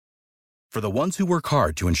For the ones who work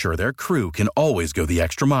hard to ensure their crew can always go the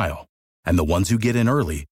extra mile, and the ones who get in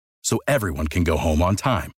early so everyone can go home on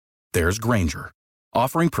time, there's Grainger,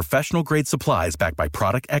 offering professional-grade supplies backed by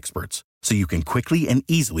product experts so you can quickly and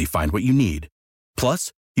easily find what you need.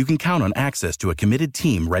 Plus, you can count on access to a committed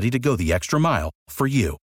team ready to go the extra mile for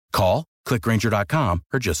you. Call, click Grainger.com,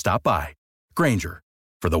 or just stop by. Grainger,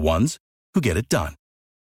 for the ones who get it done.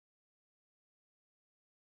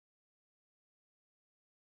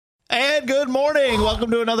 And good morning.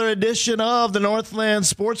 Welcome to another edition of the Northland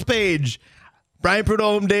Sports Page. Brian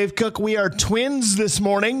Prudhomme, Dave Cook. We are twins this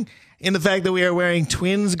morning in the fact that we are wearing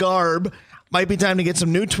Twins garb. Might be time to get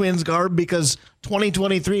some new Twins garb because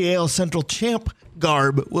 2023 AL Central Champ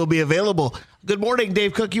garb will be available. Good morning,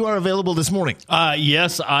 Dave Cook. You are available this morning.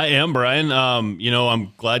 Yes, I am, Brian.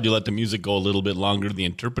 I'm glad you let the music go a little bit longer. The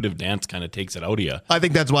interpretive dance kind of takes it out of you. I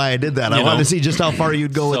think that's why I did that. I wanted to see just how far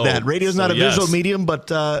you'd go with that. Radio's not a visual medium, but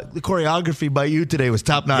the choreography by you today was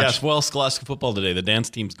top notch. Yes, well, Scholastic football today. The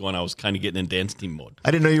dance team's going. I was kind of getting in dance team mode.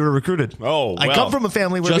 I didn't know you were recruited. Oh, well, I come from a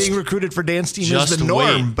family where being recruited for dance team is the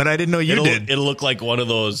norm, but I didn't know you did. It'll look like one of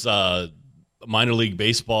those minor league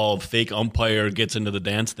baseball fake umpire gets into the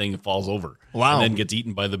dance thing and falls over. Wow. And then gets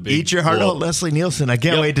eaten by the big Eat your heart out, Leslie Nielsen. I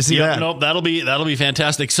can't wait to see that. No, that'll be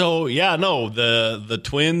fantastic. So, the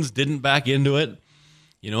Twins didn't back into it.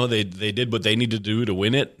 You know, they did what they needed to do to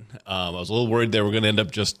win it. I was a little worried they were going to end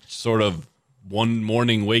up just sort of one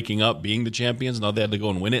morning waking up being the champions. Now they had to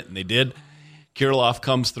go and win it, and they did. Kirilloff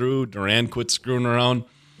comes through. Duran quit screwing around.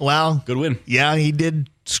 Wow. Good win. Yeah, he did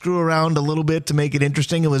screw around a little bit to make it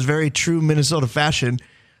interesting. It was very true Minnesota fashion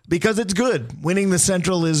because it's good. Winning the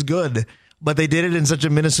Central is good, but they did it in such a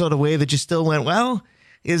Minnesota way that you still went, well,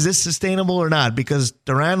 is this sustainable or not? Because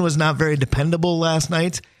Duran was not very dependable last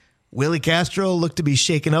night. Willie Castro looked to be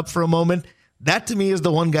shaken up for a moment. That to me is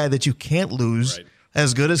the one guy that you can't lose. Right.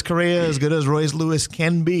 As good as Correa, as good as Royce Lewis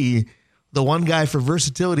can be, the one guy for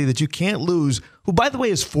versatility that you can't lose, who, by the way,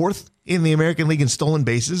 is fourth in the American League in stolen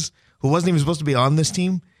bases, who wasn't even supposed to be on this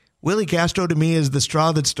team. Willie Castro, to me, is the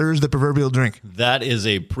straw that stirs the proverbial drink. That is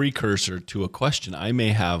a precursor to a question I may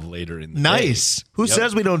have later in the day. Nice. Who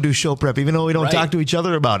says we don't do show prep, even though we don't talk to each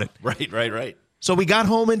other about it? Right. So we got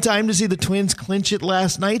home in time to see the Twins clinch it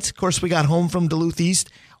last night. Of course, we got home from Duluth East,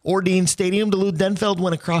 Ordine Stadium. Duluth-Denfeld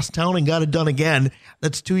went across town and got it done again.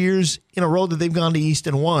 That's 2 years in a row that they've gone to East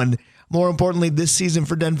and won. More importantly, this season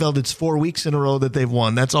for Denfeld, it's 4 weeks in a row that they've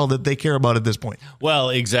won. That's all that they care about at this point. Well,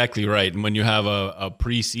 exactly right. And when you have a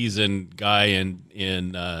preseason guy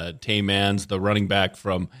in Tay Mans, the running back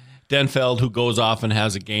from Denfeld, who goes off and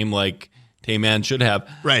has a game like Tay Mans should have.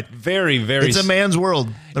 Right. Very, very. It's a man's world.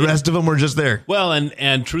 The rest of them were just there. Well,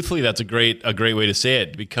 and truthfully, that's a great way to say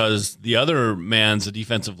it because the other man's a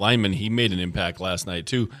defensive lineman. He made an impact last night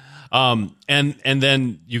too. And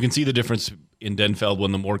then you can see the difference in Denfeld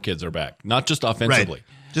when the more kids are back, not just offensively.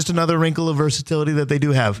 Right. Just another wrinkle of versatility that they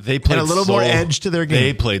do have. They played and a little more edge to their game.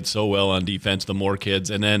 They played so well on defense, the more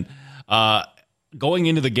kids. And then going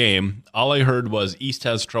into the game, all I heard was East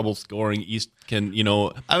has trouble scoring. East can,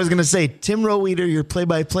 I was going to say, Tim Roweeder, your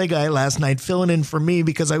play-by-play guy last night, filling in for me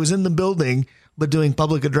because I was in the building but doing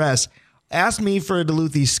public address, asked me for a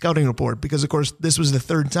Duluth East scouting report because, of course, this was the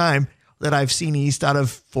third time that I've seen East out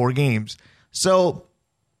of 4 games. So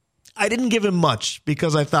I didn't give him much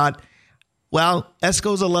because I thought, well,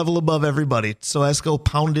 Esco's a level above everybody. So Esco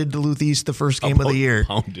pounded Duluth East the first game of the year.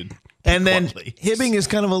 Pounded. And then Hibbing is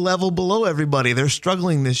kind of a level below everybody. They're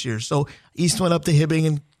struggling this year. So East went up to Hibbing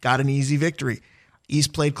and got an easy victory.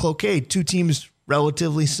 East played Cloquet, 2 teams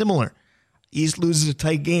relatively similar. East loses a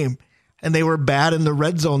tight game, and they were bad in the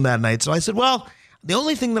red zone that night. So I said, well, the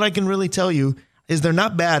only thing that I can really tell you is they're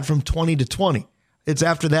not bad from 20 to 20. It's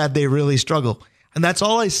after that they really struggle. And that's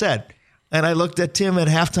all I said. And I looked at Tim at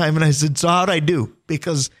halftime and I said, so how'd I do?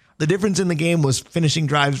 Because the difference in the game was finishing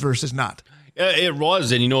drives versus not. It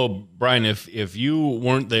was. And, Brian, if you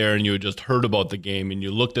weren't there and you had just heard about the game and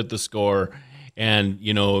you looked at the score and,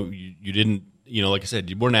 you didn't, like I said,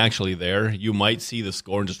 you weren't actually there, you might see the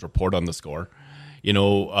score and just report on the score.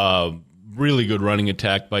 Really good running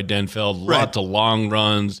attack by Denfeld, lots of long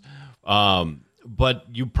runs. But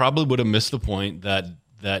you probably would have missed the point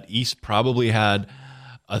that East probably had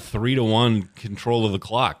a 3-1 control of the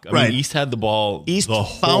clock. I mean, East had the ball. East the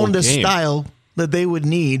whole found a game. style that they would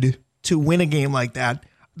need to win a game like that.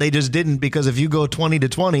 They just didn't, because if you go 20 to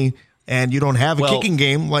 20 and you don't have a kicking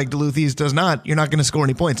game like Duluth East does not, you're not going to score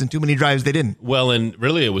any points. And too many drives they didn't. Well, and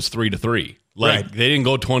really it was 3-3. They didn't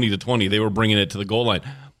go 20 to 20. They were bringing it to the goal line.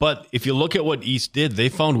 But if you look at what East did, they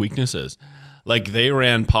found weaknesses. Like they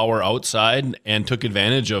ran power outside and took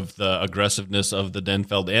advantage of the aggressiveness of the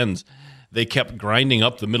Denfeld ends. they kept grinding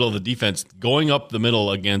up the middle of the defense. Going up the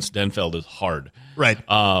middle against Denfeld is hard. Right.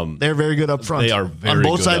 They're very good up front. They are very on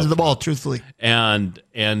both good sides of the ball, front. truthfully. And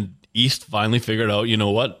East finally figured out, you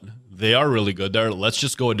know what? They are really good there. Let's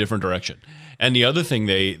just go a different direction. And the other thing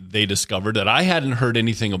they discovered that I hadn't heard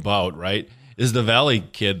anything about, right, is the Valley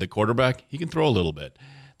kid, the quarterback. He can throw a little bit.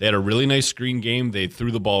 They had a really nice screen game. They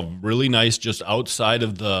threw the ball really nice, just outside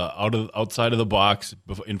of the box,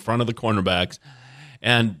 in front of the cornerbacks,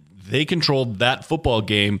 and they controlled that football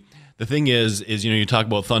game. The thing is you talk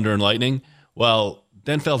about thunder and lightning. Well,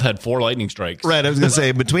 Denfeld had 4 lightning strikes. Right, I was going to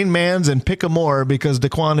say, between Mans and Pick-a-More, because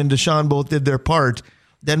DeQuan and Deshaun both did their part,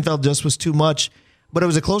 Denfeld just was too much. But it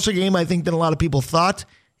was a closer game, I think, than a lot of people thought.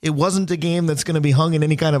 It wasn't a game that's going to be hung in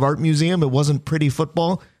any kind of art museum. It wasn't pretty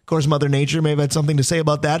football. Of course, Mother Nature may have had something to say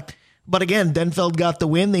about that. But again, Denfeld got the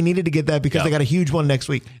win. They needed to get that because they got a huge one next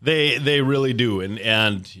week. They really do.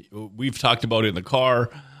 And we've talked about it in the car.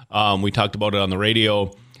 We talked about it on the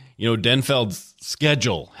radio. Denfeld's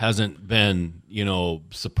schedule hasn't been,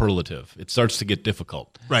 superlative. It starts to get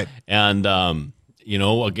difficult. Right. And,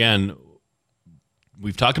 again,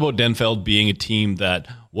 we've talked about Denfeld being a team that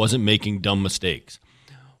wasn't making dumb mistakes.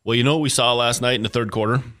 Well, what we saw last night in the third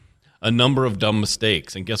quarter? A number of dumb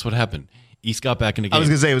mistakes. And guess what happened? East got back in the game. I was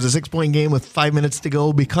going to say, it was a 6-point game with 5 minutes to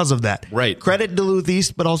go because of that. Right. Credit Duluth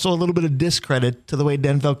East, but also a little bit of discredit to the way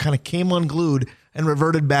Denfeld kind of came unglued and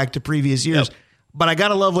reverted back to previous years. Yep. But I got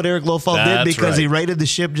to love what Eric Lofald did because he righted the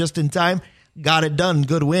ship just in time, got it done.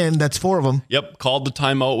 Good win. That's 4 of them. Yep. Called the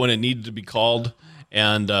timeout when it needed to be called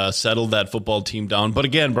and settled that football team down. But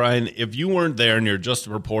again, Brian, if you weren't there and you're just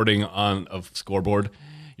reporting on a scoreboard,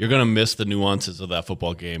 you're going to miss the nuances of that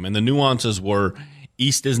football game. And the nuances were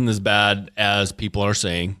East isn't as bad as people are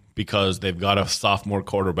saying because they've got a sophomore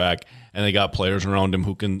quarterback and they got players around him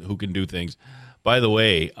who can do things. By the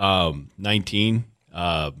way, 19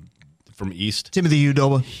 from East, Timothy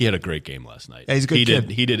Udoba. He had a great game last night. Yeah, he's a good kid.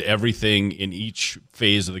 He did everything in each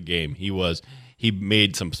phase of the game. He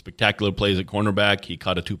made some spectacular plays at cornerback. He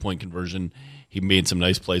caught a 2-point conversion. He made some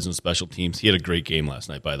nice plays on special teams. He had a great game last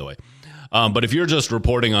night, by the way. But if you're just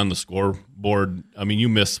reporting on the scoreboard, you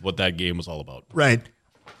miss what that game was all about. Right.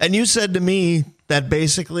 And you said to me that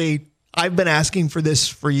basically I've been asking for this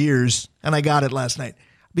for years, and I got it last night.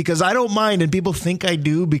 Because I don't mind, and people think I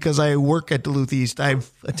do because I work at Duluth East. I've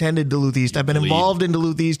attended Duluth East. I've been involved in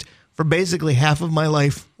Duluth East for basically half of my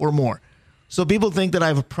life or more. So people think that I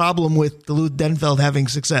have a problem with Duluth Denfeld having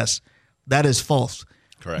success. That is false.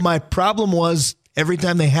 Correct. My problem was every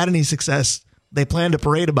time they had any success, they planned a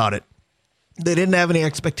parade about it. They didn't have any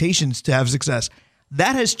expectations to have success.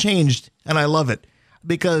 That has changed, and I love it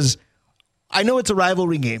because I know it's a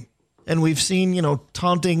rivalry game, and we've seen,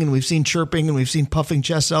 taunting, and we've seen chirping, and we've seen puffing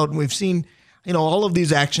chests out, and we've seen, all of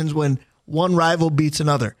these actions when one rival beats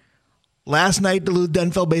another. Last night, Duluth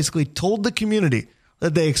Denfeld basically told the community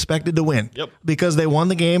that they expected to win because they won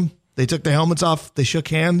the game. They took their helmets off. They shook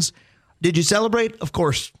hands. Did you celebrate? Of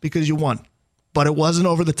course, because you won, but it wasn't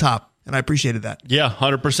over the top. And I appreciated that. Yeah,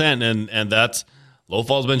 100%. And that's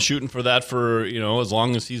Lofald's been shooting for that for, as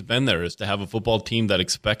long as he's been there, is to have a football team that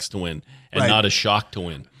expects to win and not a shock to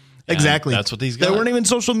win. And exactly. That's what he's got. There weren't even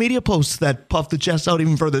social media posts that puffed the chest out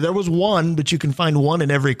even further. There was one, but you can find one in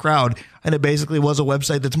every crowd. And it basically was a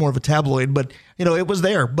website that's more of a tabloid. But, it was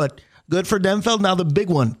there. But good for Denfeld. Now the big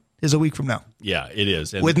one is a week from now. Yeah, it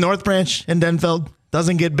is. And with North Branch and Denfeld,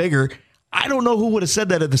 doesn't get bigger. I don't know who would have said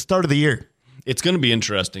that at the start of the year. It's going to be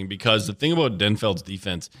interesting because the thing about Denfeld's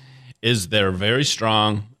defense is they're very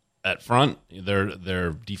strong at front.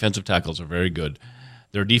 Their defensive tackles are very good.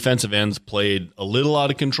 Their defensive ends played a little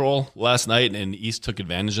out of control last night, and East took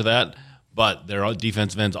advantage of that. But their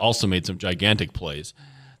defensive ends also made some gigantic plays.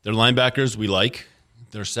 Their linebackers we like.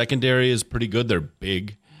 Their secondary is pretty good. They're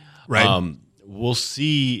big. Right. We'll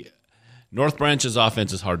see. North Branch's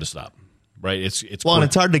offense is hard to stop. Right, it's and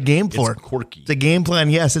it's hard to game for. It's quirky. It's a game plan,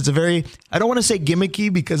 yes. It's a very, I don't want to say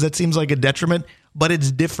gimmicky because that seems like a detriment, but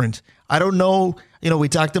it's different. I don't know, we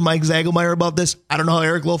talked to Mike Zagelmeyer about this. I don't know how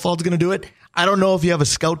Eric Lofald's going to do it. I don't know if you have a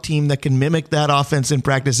scout team that can mimic that offense in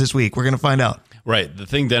practice this week. We're going to find out. Right. The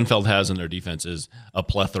thing Denfeld has in their defense is a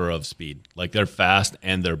plethora of speed. Like they're fast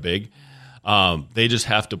and they're big. They just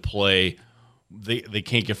have to play. They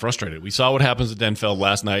can't get frustrated. We saw what happens to Denfeld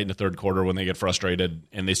last night in the third quarter when they get frustrated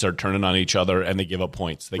and they start turning on each other and they give up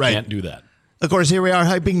points. They can't do that. Of course, here we are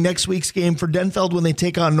hyping next week's game for Denfeld when they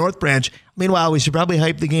take on North Branch. Meanwhile, we should probably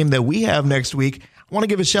hype the game that we have next week. I want to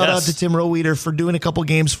give a shout out to Tim Roweeder for doing a couple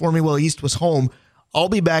games for me while East was home. I'll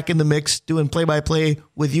be back in the mix doing play-by-play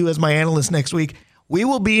with you as my analyst next week. We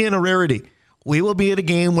will be in a rarity. We will be at a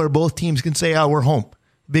game where both teams can say, we're home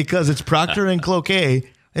because it's Proctor and Cloquet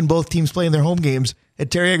and both teams playing their home games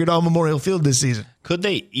at Terry Agudal Memorial Field this season. Could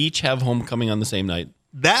they each have homecoming on the same night?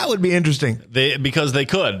 That would be interesting. Because they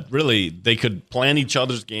could, really. They could plan each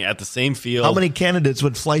other's game at the same field. How many candidates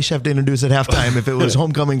would Fleisch have to introduce at halftime if it was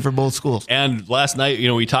homecoming for both schools? And last night,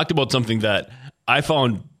 we talked about something that I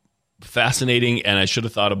found fascinating and I should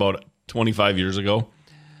have thought about 25 years ago.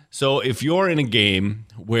 So if you're in a game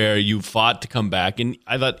where you fought to come back, and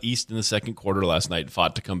I thought East in the second quarter last night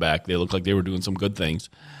fought to come back. They looked like they were doing some good things.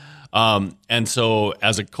 And so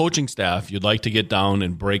as a coaching staff, you'd like to get down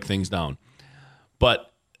and break things down.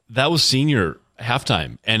 But that was senior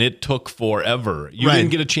halftime, and it took forever. You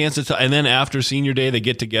didn't get a chance to and then after senior day, they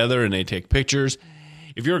get together and they take pictures.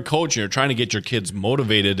 If you're a coach and you're trying to get your kids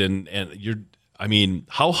motivated and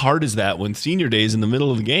how hard is that when senior day is in the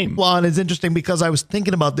middle of the game? Well, and it's interesting because I was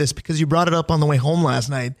thinking about this because you brought it up on the way home last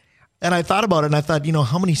night, and I thought about it, and I thought,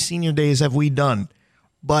 how many senior days have we done?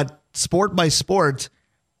 But sport by sport,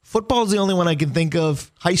 football is the only one I can think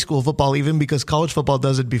of, high school football even, because college football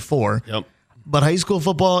does it before. Yep. But high school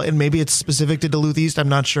football, and maybe it's specific to Duluth East, I'm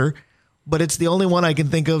not sure, but it's the only one I can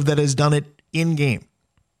think of that has done it in-game.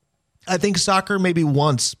 I think soccer maybe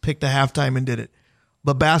once picked a halftime and did it,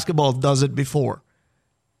 but basketball does it before.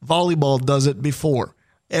 Volleyball does it before.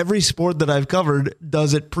 Every sport that I've covered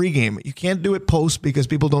does it pregame. You can't do it post because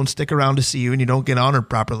people don't stick around to see you and you don't get honored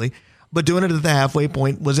properly, but doing it at the halfway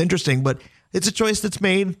point was interesting, but it's a choice that's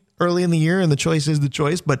made early in the year, and the choice is the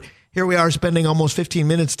choice, but here we are spending almost 15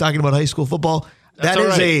 minutes talking about high school football.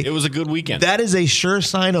 It was a good weekend. That is a sure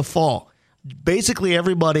sign of fall. Basically,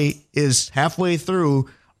 everybody is halfway through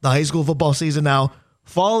the high school football season now.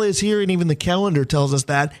 Fall is here, and even the calendar tells us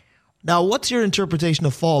that. Now, what's your interpretation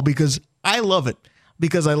of fall? Because I love it.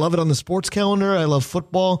 Because I love it on the sports calendar. I love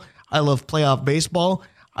football. I love playoff baseball.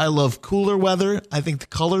 I love cooler weather. I think the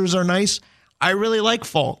colors are nice. I really like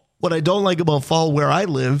fall. What I don't like about fall where I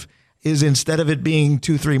live is instead of it being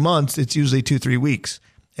 2-3 months, it's usually 2-3 weeks,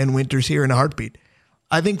 and winter's here in a heartbeat.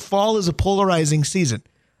 I think fall is a polarizing season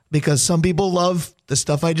because some people love the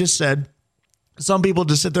stuff I just said. Some people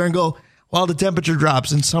just sit there and go, well, the temperature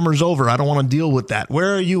drops and summer's over. I don't want to deal with that.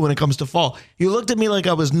 Where are you when it comes to fall? You looked at me like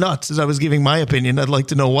I was nuts as I was giving my opinion. I'd like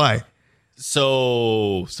to know why.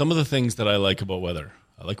 So some of the things that I like about weather,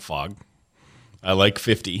 I like fog. I like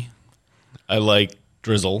 50. I like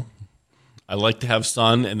drizzle. I like to have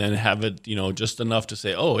sun and then have it, just enough to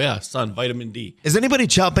say, oh, yeah, sun, vitamin D. Is anybody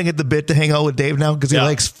chopping at the bit to hang out with Dave now? Because he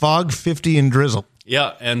likes fog, 50, and drizzle.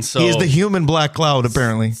 Yeah, and so... He's the human black cloud,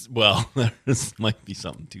 apparently. Well, there might be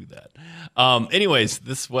something to that. Anyways,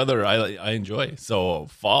 this weather I enjoy. So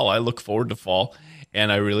fall, I look forward to fall,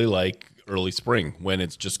 and I really like early spring when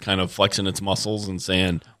it's just kind of flexing its muscles and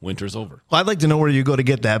saying winter's over. Well, I'd like to know where you go to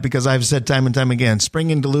get that because I've said time and time again,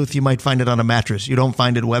 spring in Duluth, you might find it on a mattress. You don't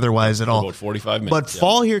find it weather-wise at all. About 45 minutes. But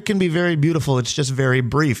fall here can be very beautiful. It's just very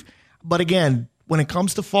brief. But again, when it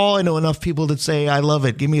comes to fall, I know enough people that say, I love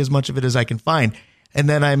it. Give me as much of it as I can find. And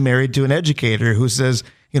then I'm married to an educator who says,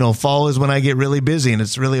 fall is when I get really busy and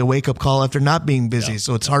it's really a wake-up call after not being busy. Yeah.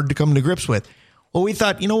 So it's hard to come to grips with. Well, we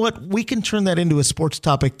thought, we can turn that into a sports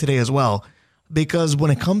topic today as well. Because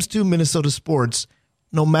when it comes to Minnesota sports,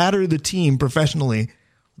 no matter the team professionally,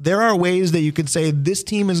 there are ways that you can say this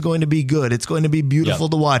team is going to be good. It's going to be beautiful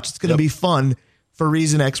to watch. It's going to be fun for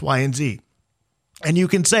reason X, Y, and Z. And you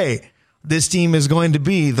can say this team is going to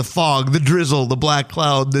be the fog, the drizzle, the black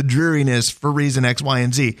cloud, the dreariness for reason X, Y,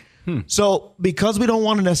 and Z. So because we don't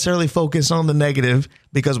want to necessarily focus on the negative,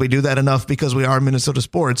 because we do that enough because we are Minnesota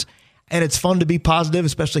sports, and it's fun to be positive,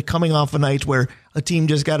 especially coming off a night where a team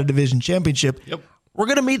just got a division championship. Yep. We're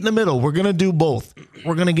going to meet in the middle. We're going to do both.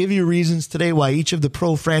 We're going to give you reasons today why each of the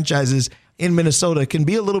pro franchises in Minnesota can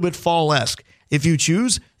be a little bit fall-esque. If you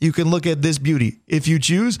choose, you can look at this beauty. If you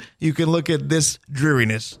choose, you can look at this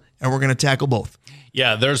dreariness. And we're going to tackle both.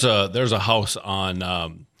 Yeah, there's a house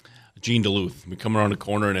on Jean Duluth. We come around the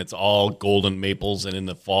corner and it's all golden maples. And in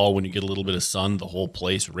the fall, when you get a little bit of sun, the whole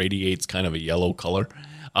place radiates kind of a yellow color.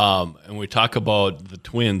 And we talk about the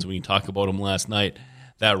Twins, when you talk about them last night,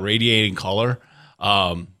 that radiating color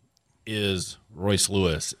is Royce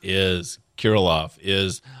Lewis, is Kirilloff,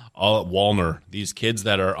 is Wallner, these kids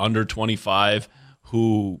that are under 25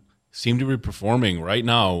 who seem to be performing right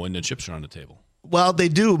now when the chips are on the table. Well, they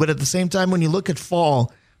do, but at the same time, when you look at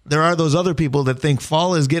fall, there are those other people that think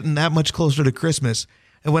fall is getting that much closer to Christmas.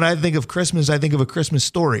 And when I think of Christmas, I think of A Christmas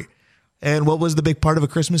Story. And what was the big part of A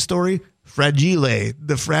Christmas Story? Fragile,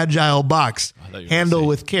 the fragile box. Handle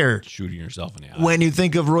with care. Shooting yourself in the eye. When you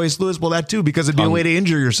think of Royce Lewis, well, that too, because it'd be a way to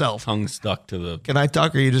injure yourself. Tongue stuck to the... Can I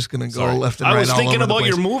talk, or are you just going to go left and right? I was thinking about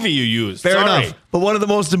your movie you used. Fair enough. But one of the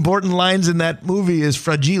most important lines in that movie is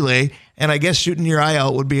Fragile, And I guess shooting your eye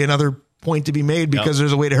out would be another point to be made because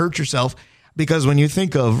there's a way to hurt yourself. Because when you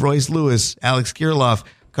think of Royce Lewis, Alex Kirilloff,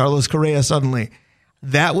 Carlos Correa suddenly,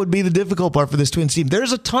 that would be the difficult part for this Twins team.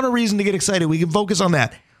 There's a ton of reason to get excited. We can focus on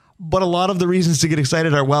that. But a lot of the reasons to get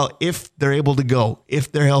excited are, well, if they're able to go,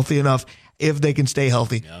 if they're healthy enough, if they can stay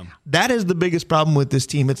healthy. Yeah. That is the biggest problem with this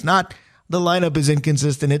team. It's not the lineup is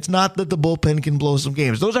inconsistent. It's not that the bullpen can blow some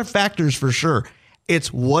games. Those are factors for sure.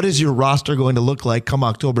 It's what is your roster going to look like come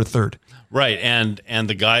October 3rd? Right, and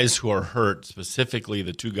the guys who are hurt, specifically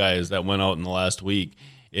the two guys that went out in the last week,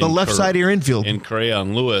 the left side of your infield, and Correa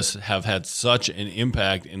and Lewis have had such an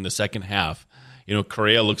impact in the second half. You know,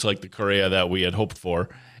 Correa looks like the Correa that we had hoped for,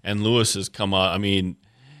 and Lewis has come out. I mean,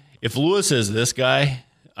 if Lewis is this guy,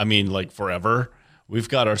 I mean, like forever, we've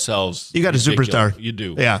got ourselves. You got ridiculous. A superstar. You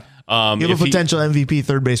do, yeah. You have a potential MVP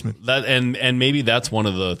third baseman. That and maybe that's one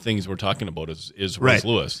of the things we're talking about is Royce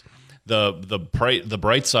Lewis. The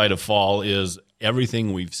bright side of fall is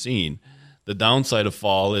everything we've seen. The downside of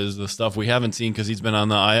fall is the stuff we haven't seen because he's been on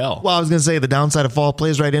the IL. Well, I was going to say the downside of fall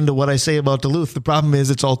plays right into what I say about Duluth. The problem is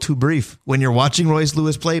it's all too brief. When you're watching Royce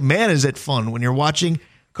Lewis play, man, is it fun. When you're watching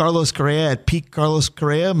Carlos Correa at peak Carlos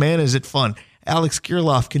Correa, man, is it fun. Alex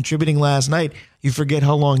Kirilloff contributing last night, you forget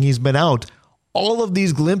how long he's been out. All of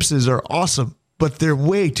these glimpses are awesome, but they're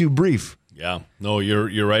way too brief. Yeah, no,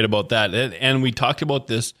 you're right about that. And we talked about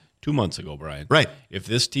this 2 months ago, Brian. Right. If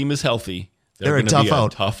this team is healthy, they're going to be a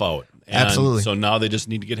tough out. And absolutely. So now they just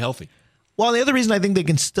need to get healthy. Well, the other reason I think they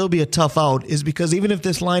can still be a tough out is because even if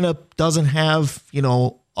this lineup doesn't have,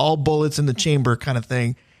 all bullets in the chamber kind of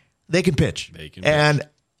thing, they can pitch. And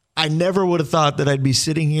I never would have thought that I'd be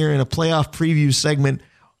sitting here in a playoff preview segment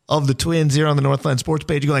of the Twins here on the Northland Sports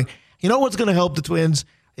page going, you know what's going to help the Twins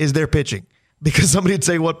is their pitching. Because somebody would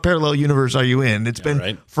say, what parallel universe are you in? It's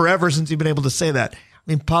been forever since you've been able to say that. I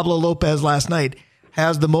mean, Pablo Lopez last night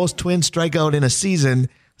has the most Twins strikeout in a season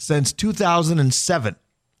since 2007.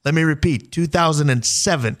 Let me repeat,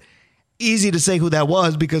 2007. Easy to say who that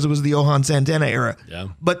was because it was the Johan Santana era. Yeah.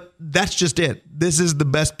 But that's just it. This is the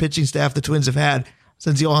best pitching staff the Twins have had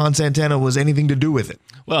since Johan Santana was anything to do with it.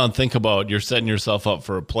 Well, and think about you're setting yourself up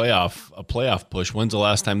for a playoff push. When's the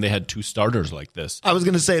last time they had two starters like this? I was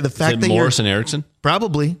going to say the fact that Morris and Erickson?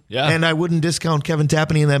 Probably. Yeah. And I wouldn't discount Kevin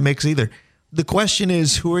Tapani in that mix either. The question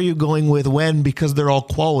is, who are you going with when because they're all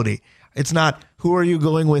quality? It's not who are you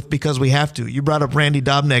going with because we have to. You brought up Randy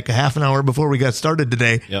Dobnak a half an hour before we got started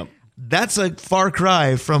today. Yep. That's a far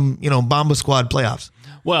cry from, Bomba Squad playoffs.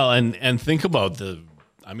 Well, and think about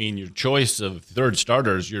your choice of third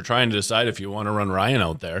starters. You're trying to decide if you want to run Ryan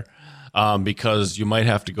out there because you might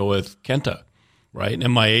have to go with Kenta, right? And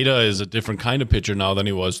Maeda is a different kind of pitcher now than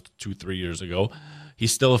he was 2-3 years ago.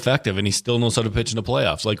 He's still effective, and he still knows how to pitch in the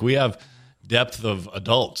playoffs. Like, we have depth of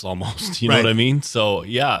adults almost, you know what I mean? So,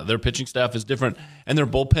 yeah, their pitching staff is different, and their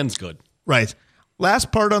bullpen's good. Right.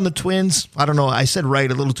 Last part on the Twins, I don't know, I said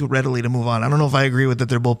right a little too readily to move on. I don't know if I agree with that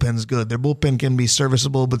their bullpen's good. Their bullpen can be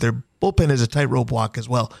serviceable, but their bullpen is a tightrope walk as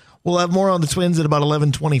well. We'll have more on the Twins at about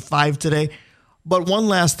 11:25 today. But one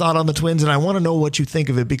last thought on the Twins, and I want to know what you think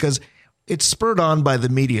of it because it's spurred on by the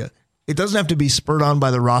media. It doesn't have to be spurred on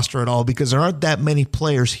by the roster at all because there aren't that many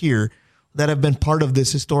players here that have been part of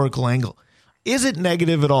this historical angle. Is it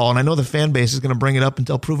negative at all? And I know the fan base is going to bring it up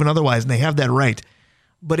until proven otherwise, and they have that right.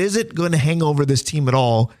 But is it going to hang over this team at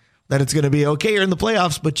all that it's going to be, okay, you're in the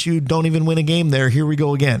playoffs, but you don't even win a game there. Here we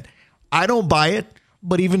go again. I don't buy it,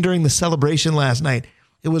 but even during the celebration last night,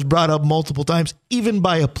 it was brought up multiple times, even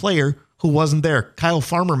by a player who wasn't there. Kyle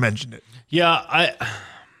Farmer mentioned it. Yeah,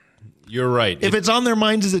 you're right. If it's on their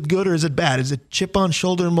minds, is it good or is it bad? Is it chip on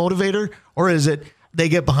shoulder motivator, or is it they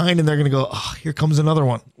get behind and they're going to go, oh, here comes another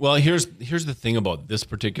one? Well, here's the thing about this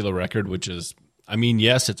particular record, which is,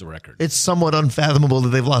 yes, it's a record. It's somewhat unfathomable that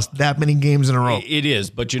they've lost that many games in a row. It is,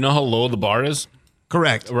 but you know how low the bar is?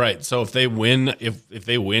 Correct. Right. So if they win, if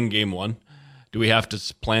they win game one, do we have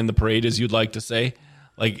to plan the parade, as you'd like to say?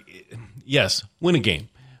 Like, yes, win a game.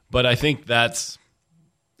 But I think that's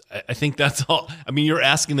all. You're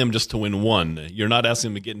asking them just to win one. You're not asking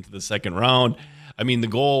them to get into the second round. The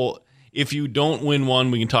goal, if you don't win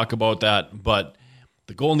one, we can talk about that, but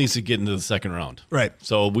the goal needs to get into the second round. Right.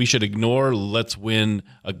 So we should ignore, let's win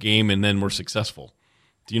a game and then we're successful.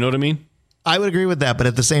 Do you know what I mean? I would agree with that, but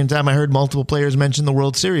at the same time, I heard multiple players mention the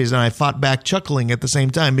World Series, and I fought back chuckling at the same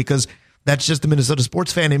time because that's just the Minnesota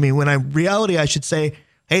sports fan in me. When reality, I should say,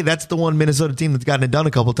 hey, that's the one Minnesota team that's gotten it done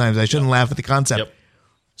a couple times. I shouldn't laugh at the concept. Yep.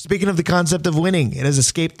 Speaking of the concept of winning, it has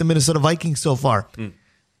escaped the Minnesota Vikings so far.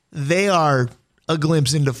 They are a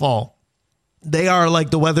glimpse into fall. They are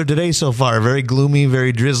like the weather today so far, very gloomy,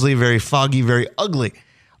 very drizzly, very foggy, very ugly.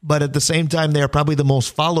 but at the same time, they are probably the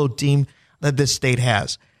most followed team that this state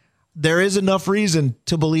has. There is enough reason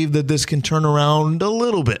to believe that this can turn around a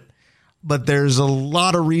little bit, but there's a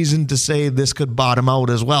lot of reason to say this could bottom out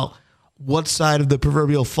as well. What side of the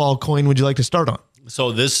proverbial fall coin would you like to start on?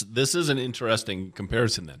 So this is an interesting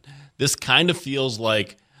comparison then. This kind of feels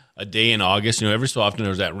like a day in August. Every so often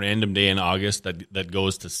there's that random day in August that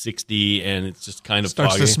goes to 60 and it's just kind of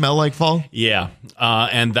starts foggy. To smell like fall? Yeah.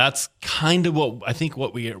 And that's kind of what I think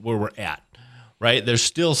where we're at. Right? There's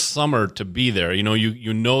still summer to be there.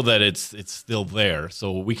 You know that it's still there.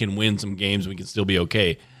 So we can win some games, we can still be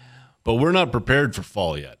okay. But we're not prepared for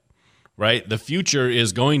fall yet. Right? The future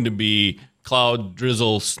is going to be cloud,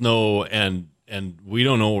 drizzle, snow, and we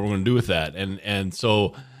don't know what we're going to do with that. And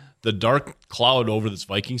so the dark cloud over this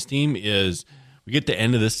Vikings team is we get the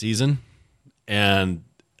end of this season and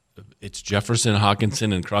it's Jefferson,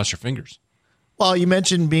 Hawkinson, and cross your fingers. Well, you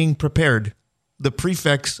mentioned being prepared. The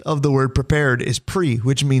prefix of the word prepared is pre,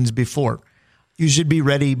 which means before. You should be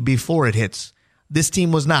ready before it hits. This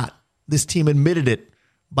team was not. This team admitted it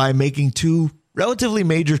by making two relatively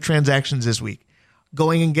major transactions this week.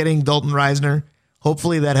 Going and getting Dalton Reisner.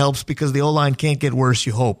 Hopefully that helps because the O-line can't get worse,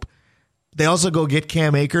 you hope. They also go get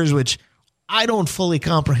Cam Akers, which I don't fully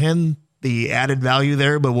comprehend the added value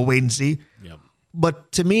there, but we'll wait and see. Yep.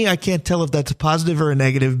 But to me, I can't tell if that's a positive or a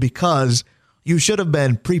negative because you should have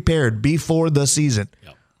been prepared before the season.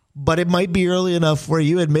 Yep. But it might be early enough where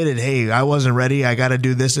you admitted, hey, I wasn't ready. I got to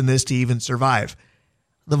do this and this to even survive.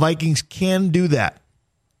 The Vikings can do that.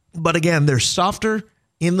 But again, they're softer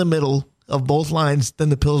in the middle of both lines than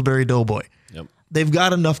the Pillsbury Doughboy. Yep. They've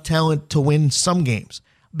got enough talent to win some games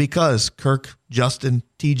because Kirk, Justin,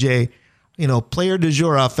 TJ, player du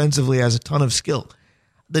jour offensively has a ton of skill.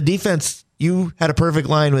 The defense, you had a perfect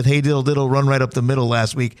line with hey diddle diddle run right up the middle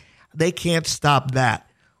last week. They can't stop that.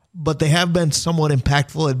 But they have been somewhat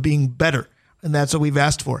impactful at being better, and that's what we've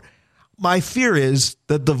asked for. My fear is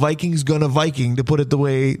that the Vikings gonna Viking, to put it the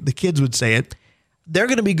way the kids would say it, they're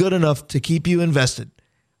going to be good enough to keep you invested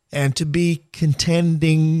and to be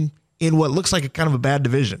contending in what looks like a kind of a bad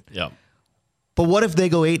division. Yeah. But what if they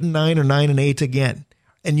go 8-9 or 9-8 again,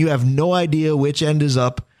 and you have no idea which end is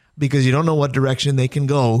up because you don't know what direction they can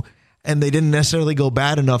go, and they didn't necessarily go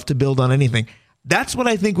bad enough to build on anything? That's what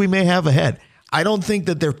I think we may have ahead. I don't think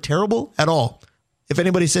that they're terrible at all. If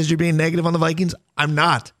anybody says you're being negative on the Vikings, I'm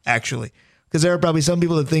not, actually, because there are probably some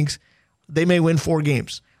people that think they may win 4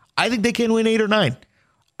 games. I think they can win 8 or 9.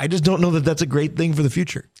 I just don't know that that's a great thing for the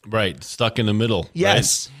future. Right, stuck in the middle.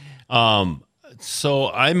 Yes. Right? So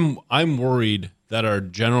I'm worried that our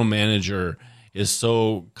general manager is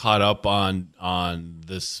so caught up on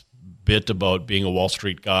this bit about being a Wall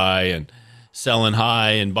Street guy and selling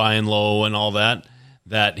high and buying low and all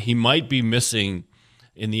that he might be missing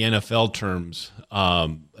in the NFL terms,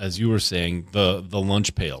 as you were saying, the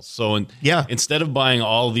lunch pails. So instead of buying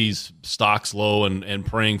all these stocks low and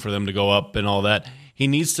praying for them to go up and all that, he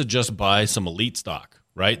needs to just buy some elite stock,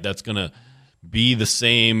 right? That's going to be the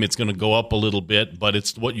same. It's going to go up a little bit, but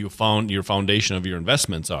it's what you found your foundation of your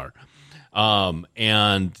investments are.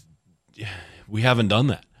 And we haven't done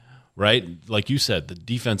that, right? Like you said, the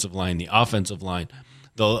defensive line, the offensive line,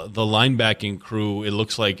 the linebacking crew, it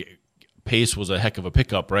looks like Pace was a heck of a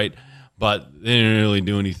pickup, right? But they didn't really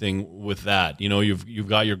do anything with that. You've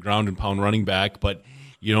got your ground and pound running back, but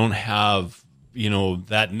you don't have,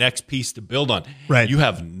 that next piece to build on. Right. You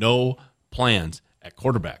have no plans at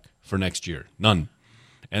quarterback for next year. None.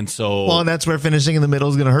 And so... Well, and that's where finishing in the middle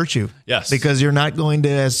is going to hurt you. Yes. Because you're not going to,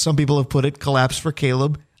 as some people have put it, collapse for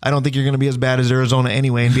Caleb. I don't think you're going to be as bad as Arizona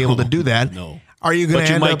anyway and be able to do that. No. Are you going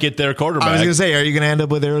to might get their quarterback. I was going to say, are you going to end up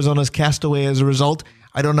with Arizona's castaway as a result?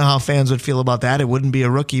 I don't know how fans would feel about that. It wouldn't be a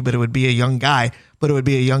rookie, but it would be a young guy. But it would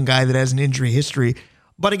be a young guy that has an injury history.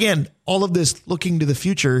 But again, all of this looking to the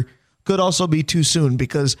future could also be too soon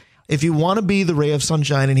because if you want to be the ray of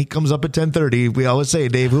sunshine and he comes up at 10:30, we always say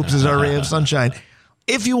Dave Hoops is our ray of sunshine.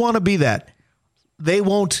 If you want to be that, they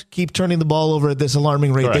won't keep turning the ball over at this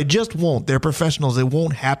alarming rate. Correct. They just won't. They're professionals. It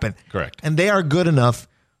won't happen. Correct. And they are good enough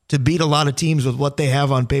to beat a lot of teams with what they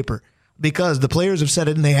have on paper because the players have said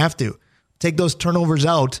it and they have to. Take those turnovers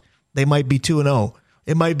out, they might be 2-0.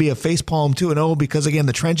 It might be a facepalm 2-0 because, again,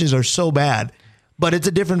 the trenches are so bad. But it's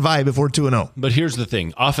a different vibe if we're 2-0. But here's the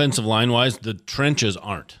thing. Offensive line-wise, the trenches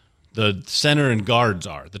aren't. The center and guards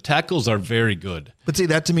are. The tackles are very good. But see,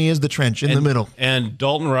 that to me is the trench in the middle. And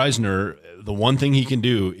Dalton Reisner, the one thing he can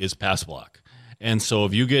do is pass block. And so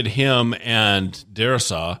if you get him and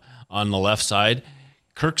Darisaw on the left side,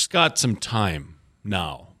 Kirk's got some time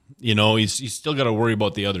now. He's still got to worry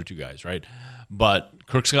about the other two guys, right? But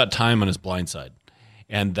Kirk's got time on his blind side.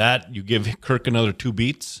 and that you give Kirk another 2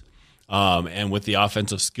 beats. And with the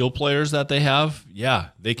offensive skill players that they have,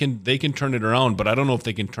 they can turn it around. But I don't know if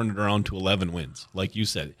they can turn it around to 11 wins, like you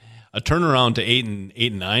said. A turnaround to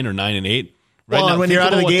 8-9 or 9-8. Right well, now, when you're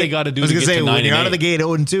out of the gate, got to do I was to going get to say, to when you're 9-8. out of the gate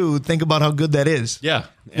 0-2, think about how good that is. Yeah,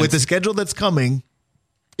 with the schedule that's coming,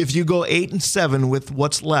 if you go 8-7 with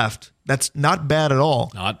what's left, that's not bad at all.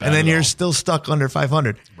 Not bad and then at you're all. still stuck under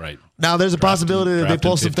 500. Right. Now there's a possibility that they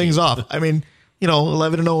pull some 15. things off. I mean,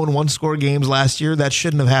 11-0 in 1-score games last year, that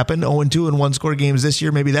shouldn't have happened. 0-2 in 1-score games this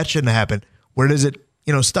year, maybe that shouldn't have happened. Where does it,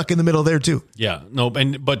 stuck in the middle there too? Yeah, no,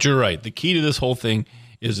 but you're right. The key to this whole thing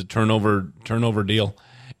is a turnover deal.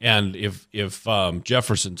 And if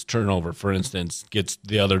Jefferson's turnover, for instance, gets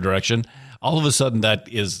the other direction, all of a sudden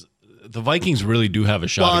the Vikings really do have a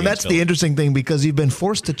shot. Well, and that's the interesting thing, because you've been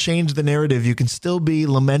forced to change the narrative. You can still be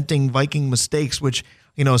lamenting Viking mistakes, which,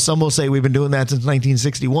 some will say we've been doing that since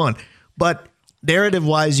 1961. But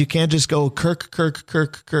narrative-wise, you can't just go Kirk.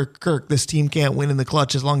 This team can't win in the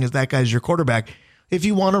clutch as long as that guy's your quarterback. If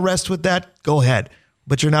you want to rest with that, go ahead.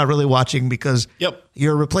 But you're not really watching, because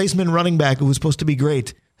your replacement running back, who was supposed to be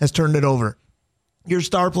great, has turned it over. Your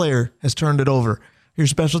star player has turned it over. Your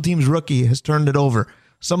special teams rookie has turned it over.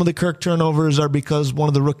 Some of the Kirk turnovers are because one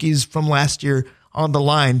of the rookies from last year on the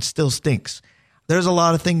line still stinks. There's a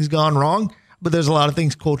lot of things gone wrong, but there's a lot of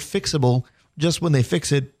things, quote, fixable. Just when they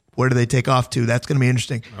fix it, where do they take off to? That's going to be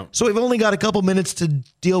interesting. Oh. So we've only got a couple minutes to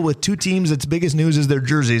deal with 2 teams. Its biggest news is their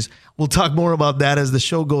jerseys. We'll talk more about that as the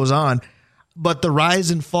show goes on. But the rise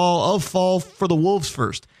and fall for the Wolves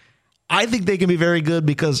first. I think they can be very good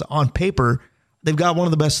because on paper, they've got one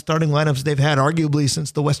of the best starting lineups they've had arguably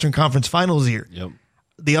since the Western Conference Finals year. Yep.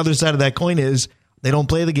 The other side of that coin is they don't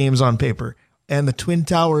play the games on paper. And the Twin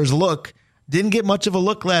Towers didn't get much of a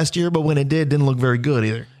look last year, but when it didn't look very good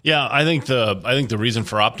either. Yeah, I think the reason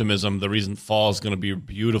for optimism, the reason fall is going to be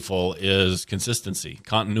beautiful, is consistency,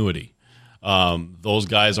 continuity. Those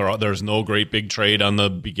guys there's no great big trade on the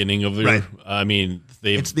beginning of the year. I mean,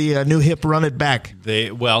 it's the new hip run it back.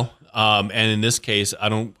 And in this case, I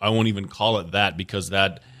won't even call it that, because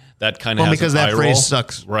that kind of has because an that eye phrase roll.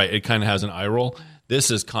 Sucks. Right, it kind of has an eye roll. This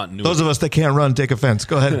is continuity. Those of us that can't run take offense.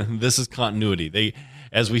 Go ahead. This is continuity.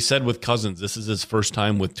 As we said with Cousins, this is his first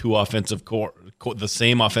time with the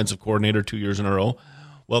same offensive coordinator 2 years in a row.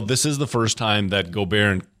 Well, this is the first time that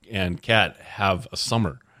Gobert and Cat have a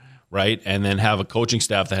summer, right? And then have a coaching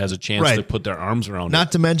staff that has a chance to put their arms around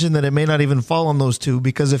Not to mention that it may not even fall on those two,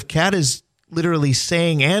 because if Cat is literally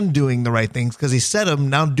saying and doing the right things, because he said them,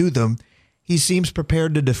 now do them, he seems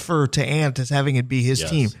prepared to defer to Ant as having it be his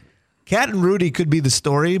team. Cat and Rudy could be the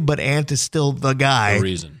story, but Ant is still the guy. The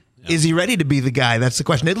reason. Yeah. Is he ready to be the guy? That's the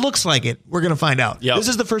question. It looks like it. We're going to find out. Yep. This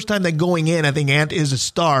is the first time that going in, I think Ant is a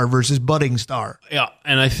star versus budding star. Yeah,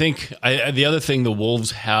 and I think the other thing the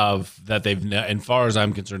Wolves have that as far as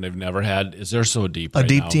I'm concerned, they've never had is they're so deep. A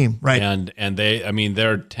deep team, right? And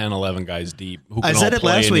they're 10, 11 guys deep who can I said all it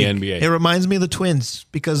play last in week. the NBA. It reminds me of the Twins,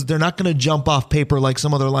 because they're not going to jump off paper like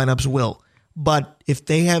some other lineups will. But if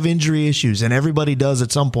they have injury issues, and everybody does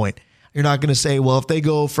at some point, you're not going to say, well, if they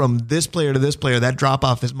go from this player to this player, that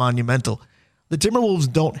drop-off is monumental. The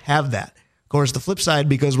Timberwolves don't have that. Of course, the flip side,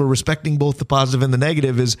 because we're respecting both the positive and the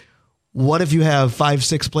negative, is what if you have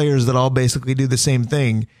 5-6 players that all basically do the same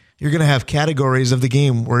thing? You're going to have categories of the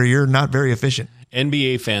game where you're not very efficient.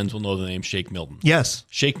 NBA fans will know the name Shake Milton. Yes.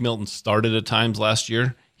 Shake Milton started at times last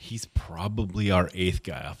year. He's probably our 8th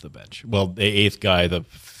guy off the bench. Well, the 8th guy, the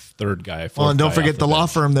 3rd guy, 4th guy. Well, and don't forget off the law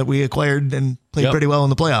firm that we acquired and played pretty well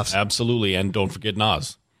in the playoffs. Absolutely, and don't forget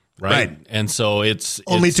Nas. Right. And so it's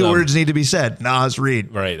only 2 words need to be said. Nas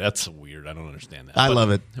Reed. Right. That's weird. I don't understand that. I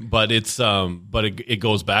love it. But it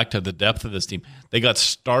goes back to the depth of this team. They got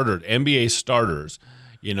NBA starters,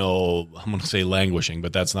 I'm going to say languishing,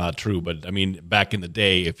 but that's not true. But I mean, back in the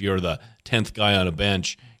day, if you're the 10th guy on a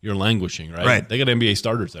bench, you're languishing, right? Right. They got NBA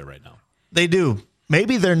starters there right now. They do.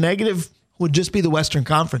 Maybe their negative would just be the Western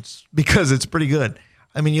Conference, because it's pretty good.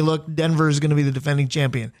 I mean, you look, Denver is going to be the defending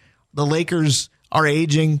champion. The Lakers are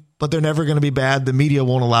aging, but they're never going to be bad. The media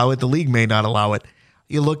won't allow it. The league may not allow it.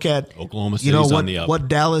 You look at Oklahoma City's on the up. What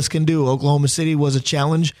Dallas can do. Oklahoma City was a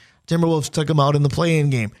challenge. Timberwolves took them out in the play-in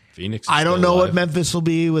game. Phoenix. I don't know what Memphis will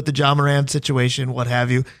be with the Ja Morant situation, what have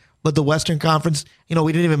you. But the Western Conference, we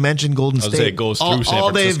didn't even mention Golden State. It goes through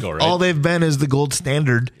San Francisco, right? All they've been is the gold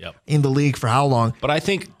standard in the league for how long? But I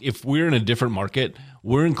think if we're in a different market,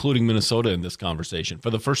 we're including Minnesota in this conversation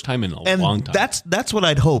for the first time in a long time. That's what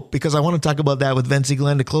I'd hope, because I want to talk about that with Vince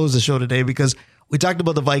Glenn to close the show today, because we talked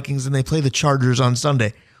about the Vikings and they play the Chargers on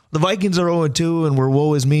Sunday. The Vikings are 0-2 and we're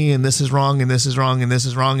woe is me and this is wrong and this is wrong and this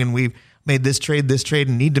is wrong and we've made this trade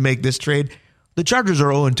and need to make this trade. The Chargers are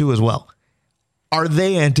 0-2 as well. Are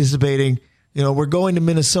they anticipating, we're going to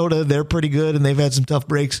Minnesota, they're pretty good, and they've had some tough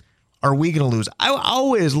breaks. Are we going to lose? I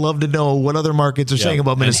always love to know what other markets are saying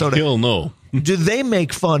about Minnesota. He'll know. Do they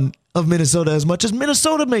make fun of Minnesota as much as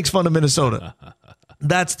Minnesota makes fun of Minnesota?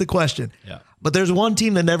 That's the question. Yeah. But there's one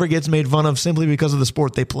team that never gets made fun of simply because of the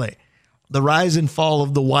sport they play. The rise and fall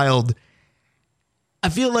of the Wild. I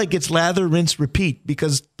feel like it's lather, rinse, repeat,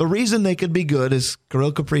 because the reason they could be good is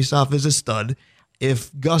Kirill Kaprizov is a stud.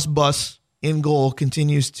 If Gus Bus in goal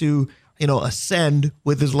continues to, ascend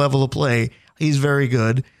with his level of play, he's very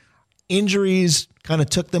good. Injuries kind of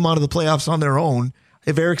took them out of the playoffs on their own.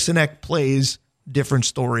 If Eric Sinek plays, different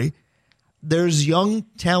story. There's young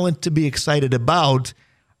talent to be excited about.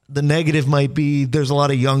 The negative might be there's a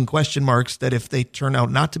lot of young question marks that if they turn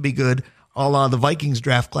out not to be good, a la the Vikings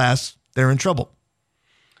draft class, they're in trouble.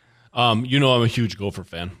 I'm a huge Gopher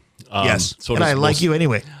fan. Yes, and I like you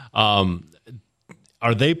anyway.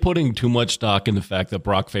 Are they putting too much stock in the fact that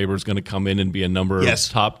Brock Faber is going to come in and be a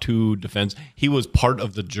top 2 defense? He was part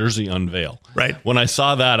of the jersey unveil. Right. When I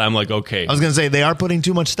saw that, I'm like, okay. I was going to say they are putting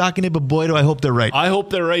too much stock in it, but boy, do I hope they're right. I hope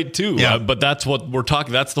they're right too. Yeah. But that's what we're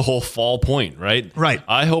talking. That's the whole fall point, right? Right.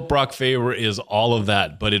 I hope Brock Faber is all of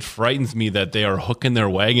that, but it frightens me that they are hooking their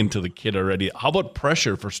wagon to the kid already. How about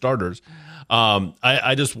pressure for starters?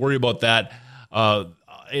 I just worry about that.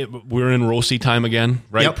 We're in Rossi time again,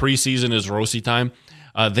 right? Yep. Preseason is Rossi time.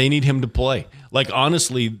 They need him to play. Like,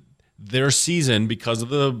 honestly, their season, because of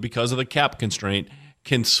the cap constraint,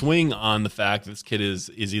 can swing on the fact that this kid is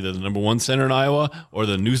either the number 1 center in Iowa or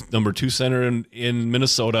the new number 2 center in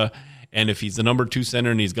Minnesota. And if he's the number 2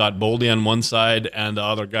 center and he's got Boldy on one side and the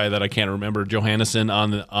other guy that I can't remember, Johannesson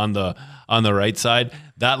on the right side,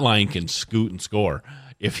 that line can scoot and score.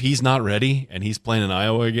 If he's not ready and he's playing in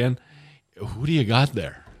Iowa again, who do you got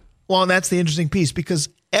there? Well, and that's the interesting piece, because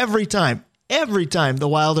every time the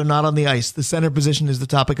Wild are not on the ice, the center position is the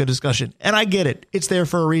topic of discussion. And I get it. It's there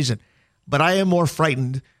for a reason. But I am more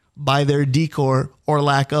frightened by their decor or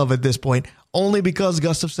lack of at this point, only because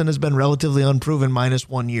Gustafsson has been relatively unproven minus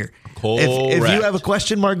 1 year. If you have a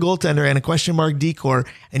question mark goaltender and a question mark decor,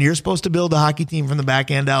 and you're supposed to build a hockey team from the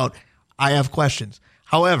back end out, I have questions.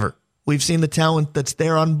 However, we've seen the talent that's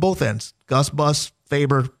there on both ends. Gus Bus,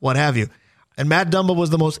 Faber, what have you. And Matt Dumba was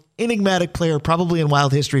the most enigmatic player probably in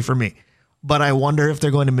Wild history for me. But I wonder if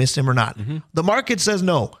they're going to miss him or not. Mm-hmm. The market says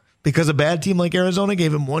no, because a bad team like Arizona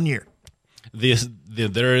gave him 1 year.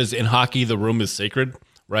 There is, in hockey, the room is sacred,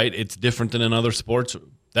 right? It's different than in other sports.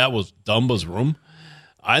 That was Dumba's room.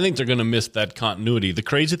 I think they're going to miss that continuity. The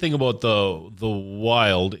crazy thing about the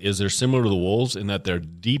Wild is they're similar to the Wolves in that they're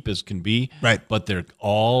deep as can be, right? But they're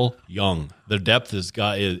all young. Their depth is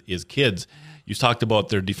kids. You talked about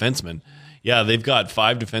their defensemen. Yeah, they've got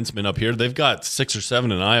 5 defensemen up here. They've got 6 or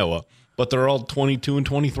 7 in Iowa, but they're all 22 and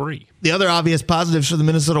 23. The other obvious positives for the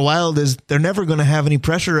Minnesota Wild is they're never going to have any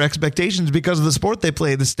pressure or expectations because of the sport they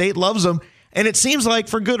play. The state loves them, and it seems like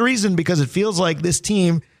for good reason, because it feels like this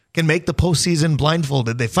team can make the postseason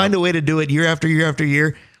blindfolded. They find a way to do it year after year after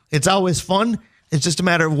year. It's always fun. It's just a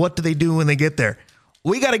matter of what do they do when they get there.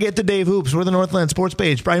 We got to get to Dave Hoops. We're the Northland Sports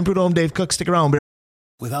Page. Brian Prudhomme, Dave Cook, stick around.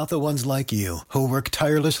 Without the ones like you, who work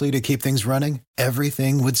tirelessly to keep things running,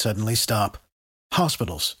 everything would suddenly stop.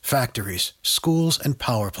 Hospitals, factories, schools, and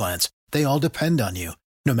power plants, they all depend on you.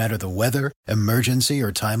 No matter the weather, emergency,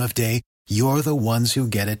 or time of day, you're the ones who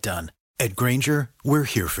get it done. At Grainger, we're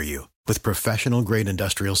here for you with professional-grade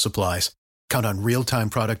industrial supplies. Count on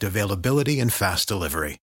real-time product availability and fast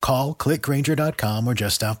delivery. Call, click Grainger.com, or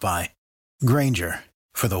just stop by. Grainger,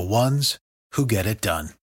 for the ones who get it done.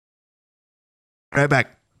 Right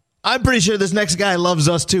back. I'm pretty sure this next guy loves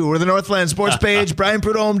us too. We're the Northland Sports Page. Brian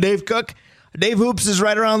Prudhomme, Dave Cook. Dave Hoops is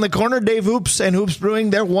right around the corner. Dave Hoops and Hoops Brewing,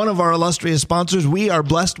 they're one of our illustrious sponsors. We are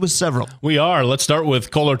blessed with several. We are. Let's start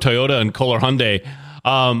with Kohler Toyota and Kohler Hyundai.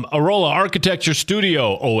 Arola Architecture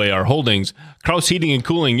Studio, OAR Holdings. Kraus Heating and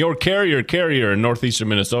Cooling, your carrier in northeastern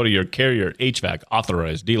Minnesota, your carrier HVAC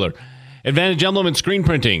authorized dealer. Advantage Emblem and Screen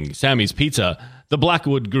Printing, Sammy's Pizza. The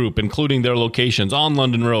Blackwood Group, including their locations on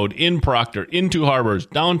London Road, in Proctor, in Two Harbors,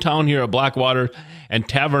 downtown here at Blackwater, and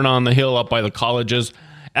Tavern on the Hill up by the colleges.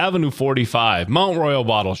 Avenue 45, Mount Royal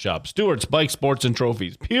Bottle Shop, Stewart's Bike Sports and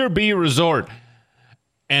Trophies, Pier B Resort,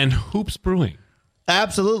 and Hoops Brewing.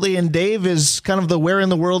 Absolutely, and Dave is kind of the where in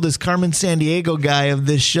the world is Carmen Sandiego guy of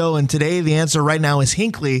this show, and today the answer right now is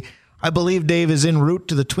Hinckley. I believe Dave is en route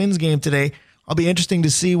to the Twins game today. I'll be interesting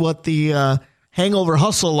to see what the hangover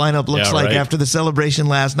hustle lineup looks like after the celebration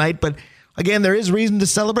last night, but again, there is reason to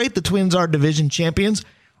celebrate. The Twins are division champions.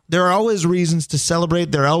 There are always reasons to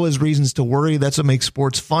celebrate. There are always reasons to worry. That's what makes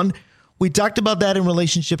sports fun. We talked about that in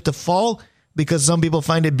relationship to fall. because some people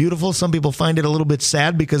find it beautiful. Some people find it a little bit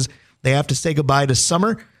sad because they have to say goodbye to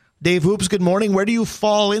summer. Dave Hoops, good morning. Where do you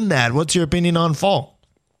fall in that? What's your opinion on fall?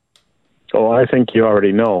 Oh, I think you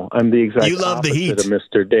already know. I'm the exact You love the opposite heat. of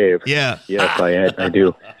Mr. Dave. Yeah. Yes, I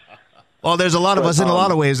do. Well, there's a lot of us in a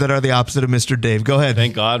lot of ways that are the opposite of Mr. Dave. Go ahead.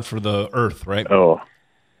 Thank God for the earth, right? Oh,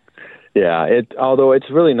 yeah. Although it's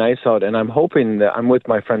really nice out, and I'm hoping that I'm with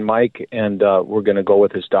my friend Mike, and we're going to go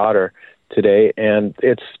with his daughter today, and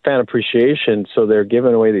it's fan appreciation, so they're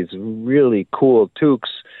giving away these really cool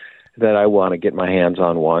toques that I want to get my hands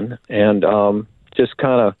on one. And just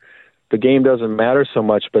kind of, the game doesn't matter so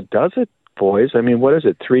much, but does it, boys? I mean, what is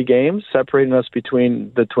it, 3 games separating us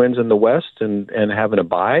between the Twins and the West and having a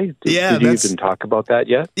bye? Did you even talk about that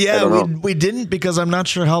yet? Yeah, we didn't, because I'm not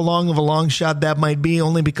sure how long of a long shot that might be,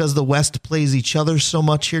 only because the West plays each other so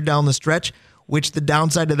much here down the stretch, which the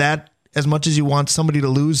downside of that, as much as you want somebody to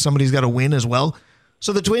lose, somebody's got to win as well.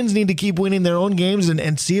 So the Twins need to keep winning their own games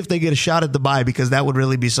and see if they get a shot at the bye, because that would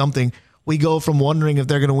really be something. We go from wondering if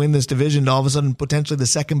they're going to win this division to all of a sudden potentially the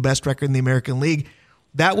second best record in the American League.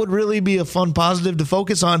 That would really be a fun positive to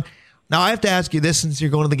focus on. Now, I have to ask you this, since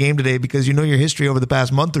you're going to the game today, because you know your history over the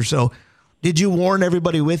past month or so. Did you warn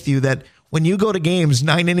everybody with you that when you go to games,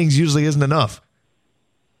 9 innings usually isn't enough?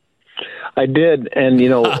 I did, and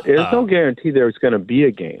there's no guarantee there's going to be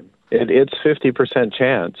a game. It's 50%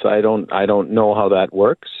 chance. I don't know how that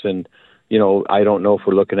works, and I don't know if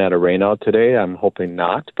we're looking at a rainout today. I'm hoping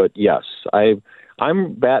not, but yes,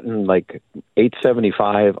 I'm batting like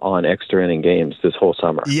 875 on extra inning games this whole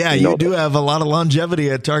summer. Yeah, you do have a lot of longevity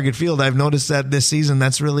at Target Field. I've noticed that this season.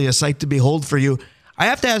 That's really a sight to behold for you. I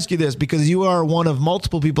have to ask you this, because you are one of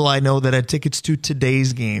multiple people I know that had tickets to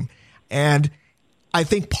today's game, and I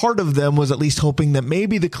think part of them was at least hoping that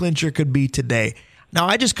maybe the clincher could be today. Now,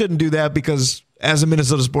 I just couldn't do that because as a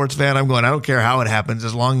Minnesota sports fan, I'm going, I don't care how it happens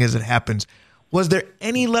as long as it happens. Was there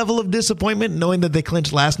any level of disappointment knowing that they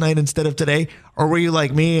clinched last night instead of today? Or were you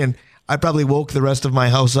like me and I probably woke the rest of my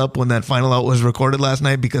house up when that final out was recorded last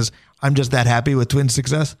night because I'm just that happy with Twins'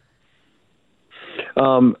 success?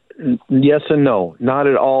 Yes and no. Not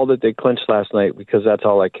at all that they clinched last night, because that's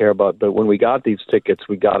all I care about. But when we got these tickets,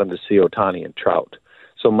 we got them to see Ohtani and Trout.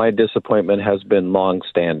 So my disappointment has been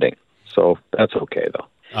long-standing. So that's okay, though.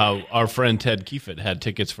 Our friend Ted Kiefit had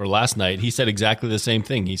tickets for last night. He said exactly the same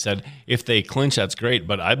thing. He said, if they clinch, that's great,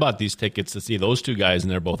 but I bought these tickets to see those 2 guys,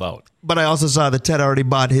 and they're both out. But I also saw that Ted already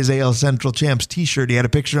bought his AL Central Champs T-shirt. He had a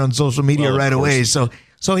picture on social media right away. So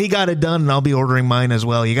he got it done, and I'll be ordering mine as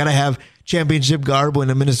well. You got to have championship garb when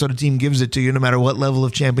a Minnesota team gives it to you, no matter what level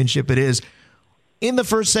of championship it is. In the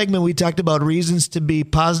first segment, we talked about reasons to be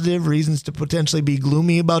positive, reasons to potentially be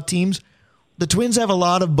gloomy about teams. The Twins have a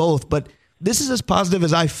lot of both, but this is as positive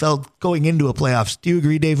as I felt going into a playoffs. Do you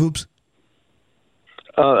agree, Dave Hoops?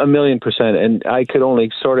 1,000,000%. And I could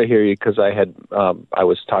only sort of hear you because I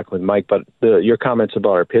was talking with Mike, but your comments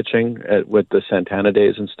about our pitching with the Santana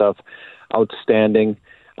days and stuff, outstanding.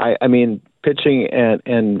 I mean, pitching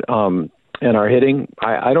and our hitting,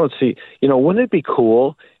 I don't see, wouldn't it be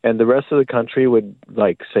cool? And the rest of the country would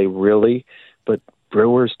say, really? But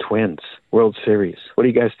Brewers Twins World Series. What do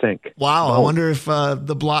you guys think? Wow. I wonder if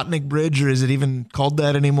the Blotnick Bridge, or is it even called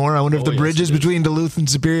that anymore? I wonder if the bridges between Duluth and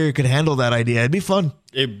Superior could handle that idea. It'd be fun.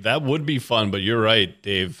 That would be fun, but you're right,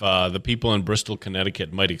 Dave. The people in Bristol,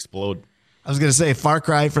 Connecticut might explode. I was going to say, far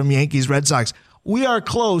cry from Yankees, Red Sox. We are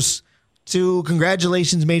close to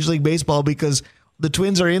congratulations, Major League Baseball, because the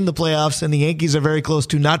Twins are in the playoffs and the Yankees are very close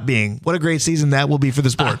to not being. What a great season that will be for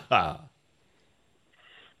the sport.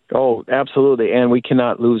 Oh, absolutely. And we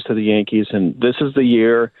cannot lose to the Yankees. And this is the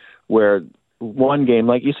year where one game,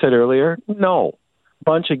 like you said earlier,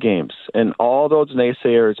 bunch of games. And all those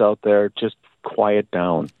naysayers out there, just quiet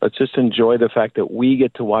down. Let's just enjoy the fact that we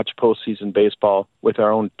get to watch postseason baseball with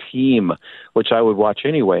our own team, which I would watch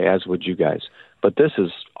anyway, as would you guys. But this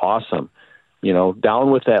is awesome.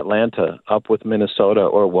 Down with Atlanta, up with Minnesota,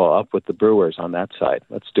 or up with the Brewers on that side.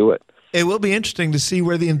 Let's do it. It will be interesting to see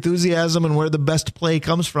where the enthusiasm and where the best play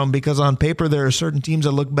comes from, because on paper there are certain teams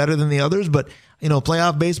that look better than the others, but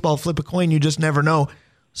playoff baseball, flip a coin, you just never know.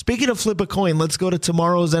 Speaking of flip a coin, let's go to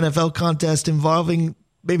tomorrow's NFL contest involving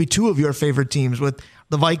maybe 2 of your favorite teams, with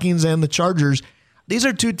the Vikings and the Chargers. These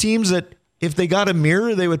are 2 teams that if they got a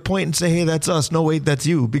mirror, they would point and say, hey, that's us. No, wait, that's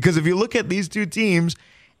you. Because if you look at these 2 teams,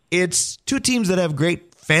 it's 2 teams that have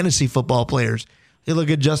great fantasy football players. You look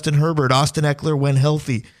at Justin Herbert, Austin Eckler when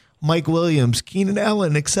healthy, Mike Williams, Keenan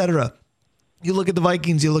Allen, etc. You look at the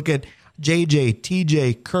Vikings, you look at JJ,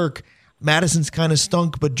 TJ, Kirk. Madison's kind of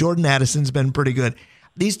stunk, but Jordan Addison's been pretty good.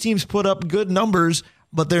 These teams put up good numbers,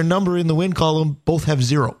 but their number in the win column both have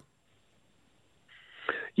 0.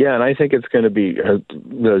 Yeah, and I think it's going to be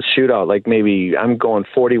the shootout. Like maybe I'm going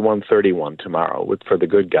 41-31 tomorrow for the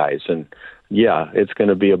good guys, and yeah, it's going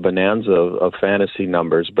to be a bonanza of fantasy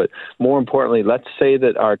numbers. But more importantly, let's say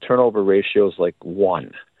that our turnover ratio is like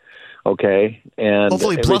 1. Okay, and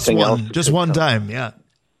hopefully plus everything 1, else just one time. Yeah.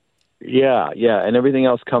 Yeah, and everything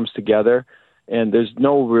else comes together, and there's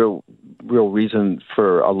no real reason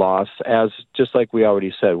for a loss. As just like we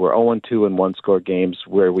already said, we're 0-2 in one-score games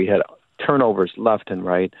where we had turnovers left and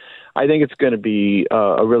right. I think it's going to be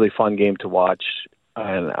a really fun game to watch,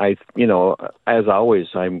 and as always,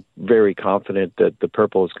 I'm very confident that the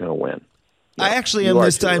purple is going to win. I actually am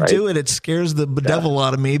this time, too, and it scares the devil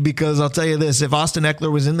out of me because I'll tell you this, if Austin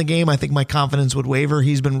Eckler was in the game, I think my confidence would waver.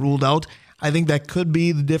 He's been ruled out. I think that could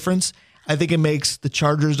be the difference. I think it makes the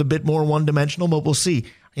Chargers a bit more one-dimensional, but we'll see.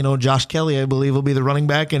 Josh Kelly, I believe, will be the running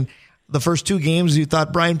back, and the first 2 games, you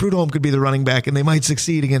thought Brian Prudhomme could be the running back, and they might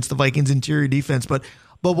succeed against the Vikings' interior defense, but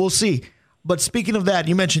we'll see. But speaking of that,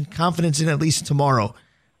 you mentioned confidence in at least tomorrow.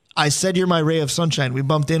 I said you're my ray of sunshine. We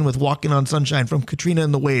bumped in with Walking on Sunshine from Katrina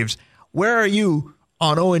and the Waves. Where are you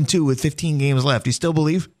on 0-2 with 15 games left? Do you still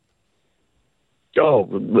believe? Oh,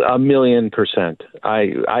 1,000,000%.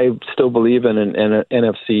 I still believe in an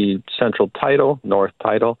NFC Central title, North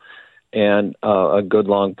title, and a good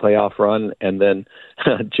long playoff run. And then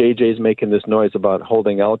JJ's making this noise about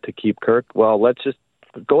holding out to keep Kirk. Well, let's just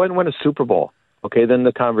go ahead and win a Super Bowl. Okay, then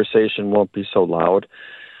the conversation won't be so loud.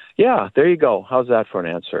 Yeah, there you go. How's that for an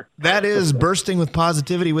answer? That is bursting with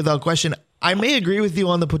positivity without question. I may agree with you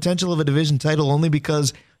on the potential of a division title only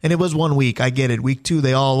because, and it was 1 week, I get it. Week 2,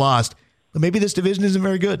 they all lost. But maybe this division isn't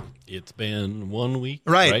very good. It's been 1 week.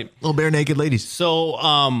 Right. Little bare naked ladies. So,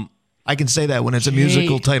 I can say that when it's a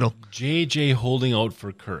musical title. JJ holding out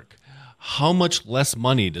for Kirk. How much less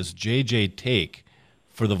money does JJ take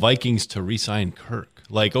for the Vikings to re-sign Kirk?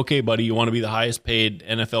 Like, okay, buddy, you want to be the highest paid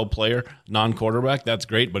NFL player, non-quarterback? That's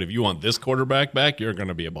great. But if you want this quarterback back, you're going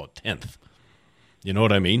to be about 10th. You know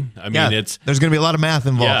what I mean? I mean, there's going to be a lot of math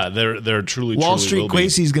involved. Yeah, they're truly Wall Street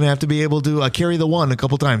Quasey's going to have to be able to carry the one a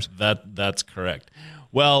couple times. That's correct.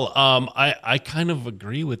 Well, I kind of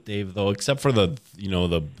agree with Dave though, except for the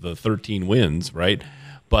 13 wins, right?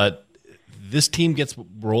 But this team gets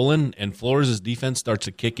rolling, and Flores' defense starts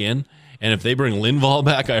to kick in. And if they bring Linval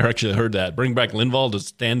back, I actually heard that bring back Linval to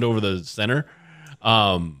stand over the center.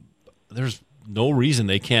 There's no reason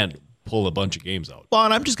they can't pull a bunch of games out. Well,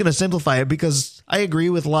 and I'm just going to simplify it because I agree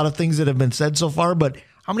with a lot of things that have been said so far, but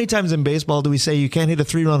how many times in baseball do we say you can't hit a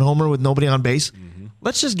 3-run homer with nobody on base? Mm-hmm.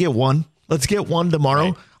 Let's just get one. Let's get one tomorrow.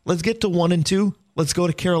 Right. Let's get to 1-2. Let's go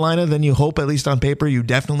to Carolina. Then you hope, at least on paper, you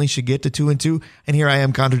definitely should get to 2-2. And here I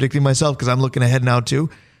am contradicting myself because I'm looking ahead now too.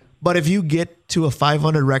 But if you get to a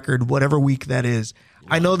 500 record, whatever week that is,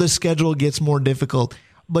 I know the schedule gets more difficult,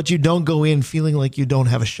 but you don't go in feeling like you don't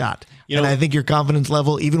have a shot. And I think your confidence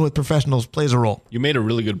level, even with professionals, plays a role. You made a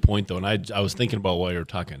really good point, though, and I was thinking about while you were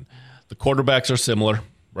talking. The quarterbacks are similar,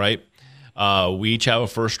 right? We each have a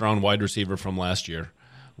first-round wide receiver from last year.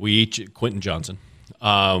 Quentin Johnson.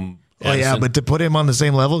 But to put him on the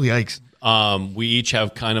same level, yikes. We each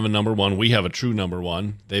have kind of a number one. We have a true number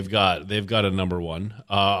one. They've got a number one.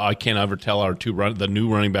 I can't ever tell the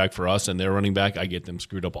new running back for us and their running back. I get them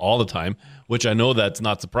screwed up all the time, which I know that's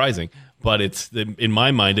not surprising, but in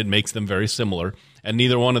my mind it makes them very similar. And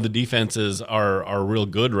neither one of the defenses are real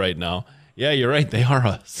good right now. Yeah, you're right. They are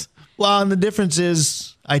us. Well, and the difference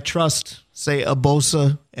is I trust, say, a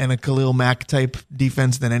Bosa and a Khalil Mack type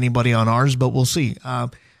defense than anybody on ours, but we'll see.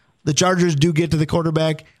 The Chargers do get to the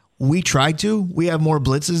quarterback. We try to. We have more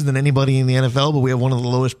blitzes than anybody in the NFL, but we have one of the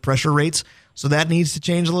lowest pressure rates, so that needs to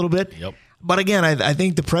change a little bit. Yep. But again, I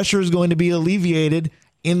think the pressure is going to be alleviated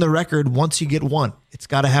in the record once you get one. It's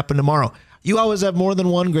got to happen tomorrow. You always have more than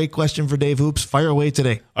one. Great question for Dave Hoops. Fire away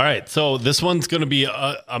today. All right, so this one's going to be,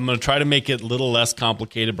 I'm going to try to make it a little less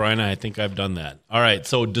complicated, Brian. I think I've done that. All right,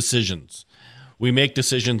 so decisions. We make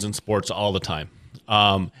decisions in sports all the time.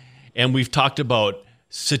 And we've talked about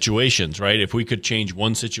situations, right? If we could change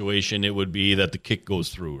one situation, it would be that the kick goes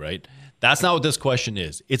through, right? That's not what this question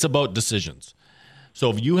is. It's about decisions. So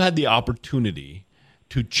if you had the opportunity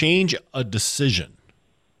to change a decision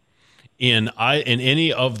in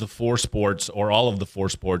any of the 4 sports or all of the 4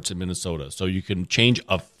 sports in Minnesota, so you can change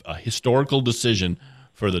a historical decision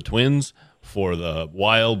for the Twins, for the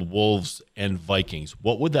Wild, Wolves, and Vikings,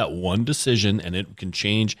 what would that one decision, and it can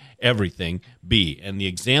change everything, be? And the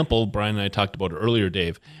example, Brian and I talked about it earlier,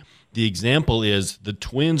 Dave, the example is the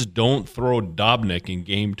Twins don't throw Dobnik in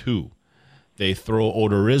Game 2. They throw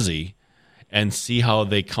Odorizzi and see how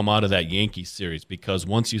they come out of that Yankees series, because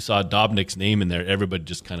once you saw Dobnik's name in there, everybody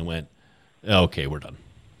just kind of went, okay, we're done.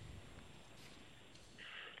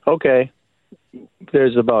 Okay.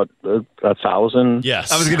 There's about 1,000.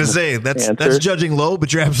 Yes. I was going to say, that's Answer. judging low,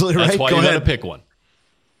 but you're absolutely That's right. why Go you got to ahead. pick one.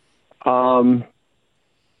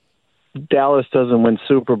 Dallas doesn't win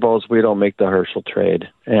Super Bowls. We don't make the Herschel trade,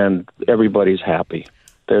 and everybody's happy.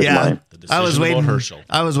 There's mine. The I was decision waiting. about Herschel.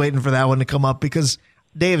 I was waiting for that one to come up because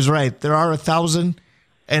Dave's right. There are 1,000,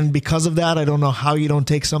 and because of that, I don't know how you don't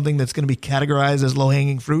take something that's going to be categorized as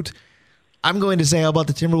low-hanging fruit. I'm going to say, how about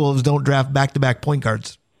the Timberwolves don't draft back-to-back point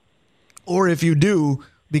guards? Or if you do,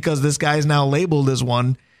 because this guy is now labeled as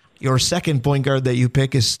one, your second point guard that you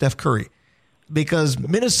pick is Steph Curry. Because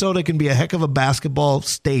Minnesota can be a heck of a basketball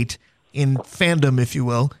state in fandom, if you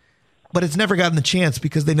will, but it's never gotten the chance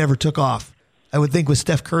because they never took off. I would think with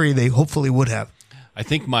Steph Curry, they hopefully would have. I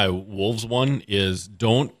think my Wolves one is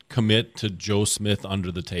don't commit to Joe Smith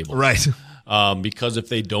under the table. Right. Because if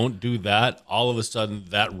they don't do that, all of a sudden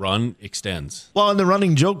that run extends. Well, and the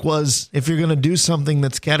running joke was, if you're going to do something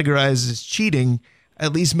that's categorized as cheating,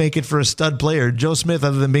 at least make it for a stud player. Joe Smith,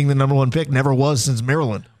 other than being the number one pick, never was since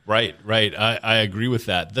Maryland. Right. I agree with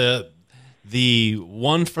that. The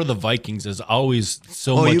one for the Vikings is always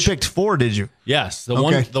so much. Oh, you picked 4, did you? Yes. The Okay.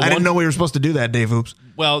 one. I didn't know we were supposed to do that, Dave Hoops.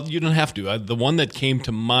 Well, you don't have to. The one that came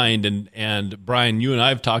to mind, and Brian, you and I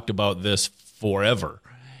have talked about this forever,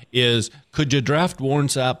 is could you draft Warren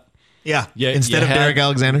Sapp? Yeah, instead of Derek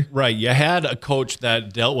Alexander. Right. You had a coach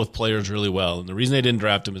that dealt with players really well, and the reason they didn't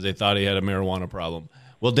draft him is they thought he had a marijuana problem.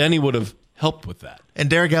 Well, Denny would have helped with that. And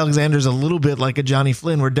Derek Alexander's a little bit like a Johnny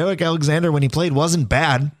Flynn, where Derek Alexander, when he played, wasn't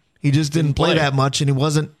bad. He just didn't play that much, and he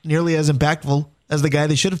wasn't nearly as impactful as the guy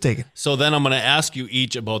they should have taken. So then I'm going to ask you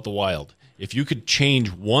each about the Wild. If you could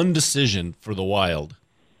change one decision for the Wild,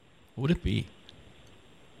 what would it be?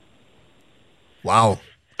 Wow.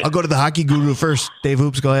 I'll go to the hockey guru first. Dave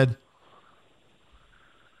Hoops, go ahead.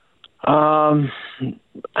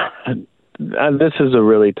 This is a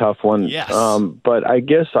really tough one. Yes. But I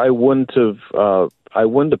guess I wouldn't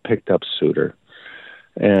have picked up Suter.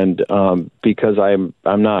 And because I'm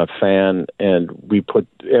not a fan, and we put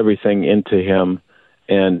everything into him,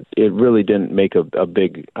 and it really didn't make a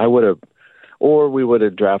big. I would have, or we would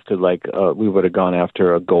have drafted we would have gone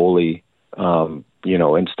after a goalie,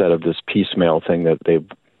 instead of this piecemeal thing that they've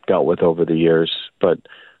dealt with over the years. But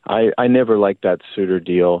I never liked that Suter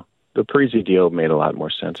deal. The Parise deal made a lot more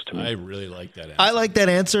sense to me. I really like that answer. I like that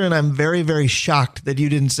answer, and I'm very, very shocked that you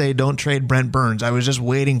didn't say don't trade Brent Burns. I was just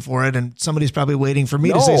waiting for it, and somebody's probably waiting for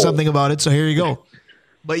me to say something about it, so here you go.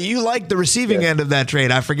 But you like the receiving end of that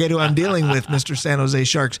trade. I forget who I'm dealing with, Mr. San Jose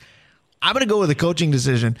Sharks. I'm going to go with a coaching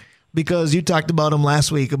decision because you talked about him last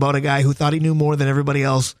week, about a guy who thought he knew more than everybody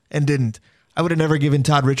else and didn't. I would have never given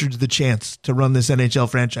Todd Richards the chance to run this NHL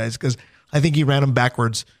franchise because I think he ran them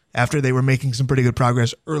backwards after they were making some pretty good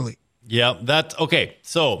progress early. Yeah, that's okay.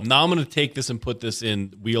 So now I'm going to take this and put this in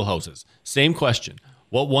wheelhouses. Same question.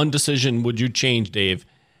 What one decision would you change, Dave,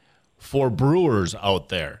 for brewers out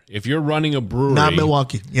there? If you're running a brewery. Not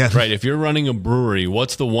Milwaukee. Yeah. Right. If you're running a brewery,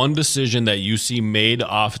 what's the one decision that you see made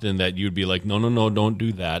often that you'd be like, no, don't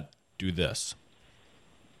do that. Do this.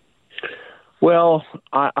 Well,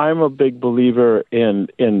 I'm a big believer in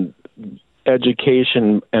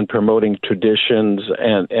education and promoting traditions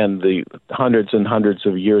and the hundreds and hundreds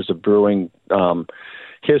of years of brewing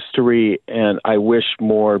history, and I wish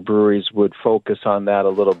more breweries would focus on that a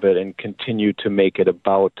little bit and continue to make it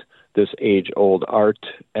about this age-old art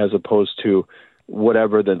as opposed to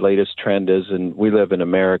whatever the latest trend is. And we live in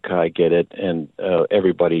America, I get it, and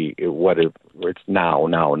everybody, it's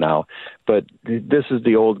now. But this is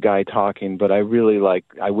the old guy talking, but I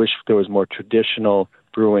wish there was more traditional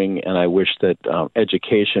brewing, and I wish that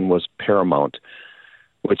education was paramount,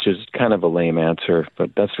 which is kind of a lame answer, but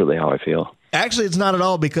that's really how I feel. Actually, it's not at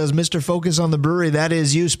all, because Mr. Focus on the Brewery, that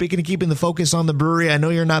is you. Speaking of keeping the focus on the brewery, I know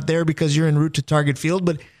you're not there because you're en route to Target Field,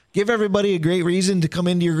 but give everybody a great reason to come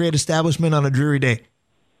into your great establishment on a dreary day.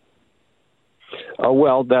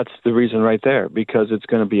 Well, that's the reason right there, because it's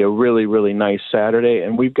going to be a really, really nice Saturday,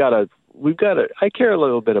 and we've got I care a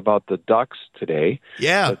little bit about the Ducks today.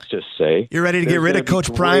 Yeah. Let's just say. You're ready to get rid of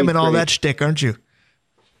Coach Prime and all that shtick, aren't you?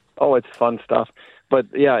 Oh, it's fun stuff. But,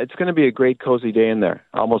 yeah, it's going to be a great, cozy day in there,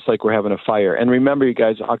 almost like we're having a fire. And remember, you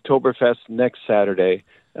guys, Oktoberfest next Saturday,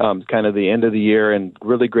 kind of the end of the year, and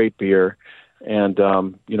really great beer. And,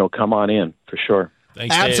 come on in for sure.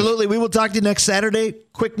 Thanks, Absolutely. Dave. We will talk to you next Saturday.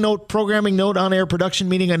 Quick note, programming note, on-air production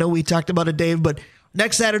meeting. I know we talked about it, Dave, but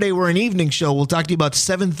next Saturday we're an evening show. We'll talk to you about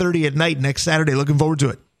 7:30 at night next Saturday. Looking forward to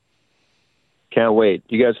it. Can't wait.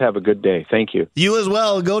 You guys have a good day. Thank you. You as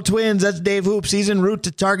well. Go Twins. That's Dave Hoops. He's en route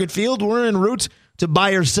to Target Field. We're en route to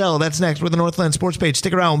buy or sell. That's next with the Northland Sports Page.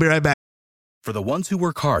 Stick around. We'll be right back. For the ones who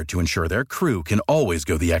work hard to ensure their crew can always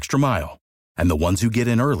go the extra mile, and the ones who get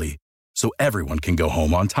in early so everyone can go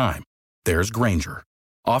home on time, there's Grainger,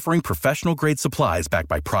 offering professional-grade supplies backed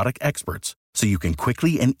by product experts so you can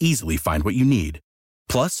quickly and easily find what you need.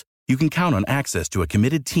 Plus, you can count on access to a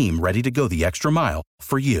committed team ready to go the extra mile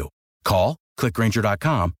for you. Call, click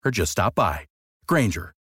Grainger.com, or just stop by.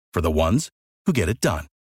 Grainger, for the ones who get it done.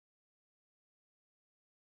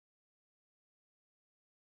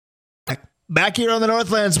 Back here on the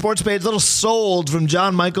Northland Sports Page, little Sold from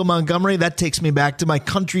John Michael Montgomery. That takes me back to my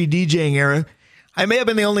country DJing era. I may have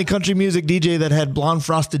been the only country music DJ that had blonde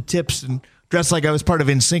frosted tips and dressed like I was part of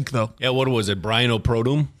NSYNC, though. Yeah, what was it, Brian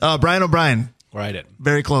O'Produm? Brian O'Brien. Right.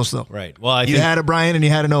 Very close, though. Right. Well, you had a Brian and you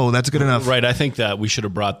had an O. That's good enough. Right. I think that we should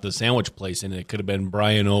have brought the sandwich place in. It could have been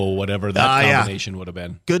Brian O, whatever that combination would have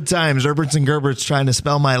been. Good times. Herberts and Gerberts trying to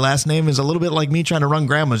spell my last name is a little bit like me trying to run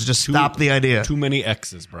grandma's. Just stop the idea. Too many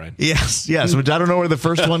X's, Brian. Yes, which I don't know where the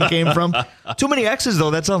first one came from. Too many X's,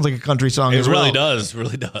 though. That sounds like a country song as well. It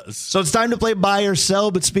really does. So it's time to play buy or sell.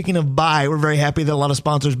 But speaking of buy, we're very happy that a lot of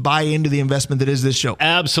sponsors buy into the investment that is this show.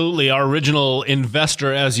 Absolutely. Our original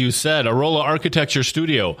investor, as you said, Arola Architecture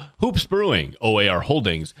Studio, Hoops Brewing, OAR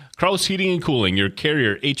Holdings, Kraus Heating and Cooling, your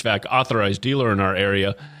Carrier HVAC authorized dealer in our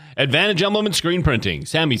area, Advantage Emblem and Screen Printing,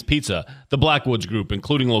 Sammy's Pizza, the Blackwoods Group,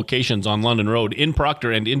 including locations on London Road, in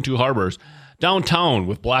Proctor and in Two Harbors, downtown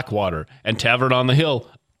with Blackwater, and Tavern on the Hill,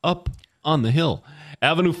 up on the hill.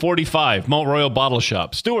 Avenue 45, Mount Royal Bottle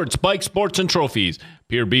Shop, Stewart's Bike Sports and Trophies,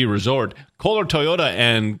 Pier B Resort, Kohler Toyota,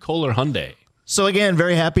 and Kohler Hyundai. So again,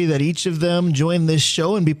 very happy that each of them joined this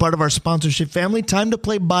show and be part of our sponsorship family. Time to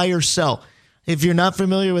play buy or sell. If you're not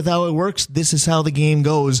familiar with how it works, this is how the game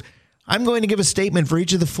goes. I'm going to give a statement for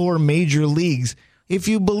each of the four major leagues. If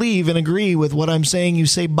you believe and agree with what I'm saying, you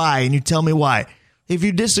say buy and you tell me why. If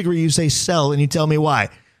you disagree, you say sell and you tell me why.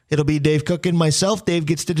 It'll be Dave Cook and myself. Dave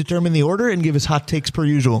gets to determine the order and give his hot takes per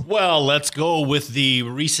usual. Well, let's go with the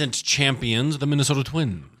recent champions, the Minnesota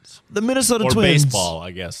Twins. The Minnesota Twins. Or baseball,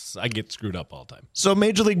 I guess. I get screwed up all the time. So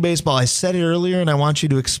Major League Baseball, I said it earlier, and I want you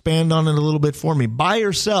to expand on it a little bit for me. Buy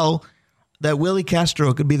or sell that Willie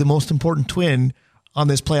Castro could be the most important Twin on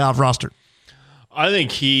this playoff roster? I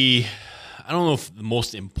think I don't know if the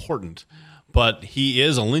most important, but he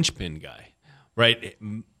is a linchpin guy, right?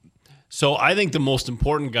 So I think the most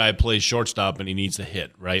important guy plays shortstop and he needs a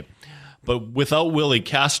hit, right? But without Willie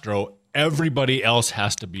Castro, everybody else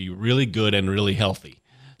has to be really good and really healthy.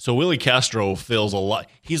 So Willie Castro fills a lot.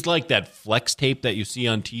 He's like that flex tape that you see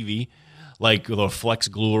on TV, like the flex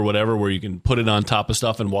glue or whatever, where you can put it on top of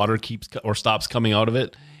stuff and water keeps or stops coming out of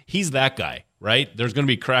it. He's that guy, right? There's going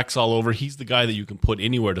to be cracks all over. He's the guy that you can put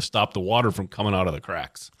anywhere to stop the water from coming out of the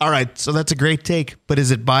cracks. All right, so that's a great take, but is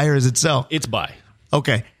it buy or is it sell? It's buy.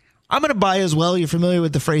 Okay. I'm going to buy as well. You're familiar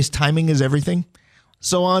with the phrase timing is everything?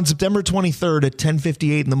 So on September 23rd at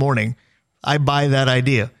 10:58 in the morning, I buy that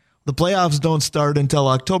idea. The playoffs don't start until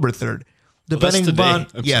October 3rd. Depending upon,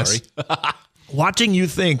 yes. Watching you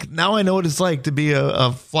think, now I know what it's like to be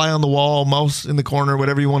a fly on the wall, mouse in the corner,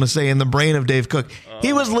 whatever you want to say, in the brain of Dave Cook.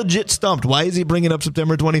 He was legit stumped. Why is he bringing up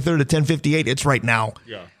September 23rd at 10:58? It's right now.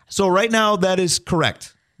 Yeah. So right now, that is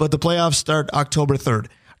correct. But the playoffs start October 3rd.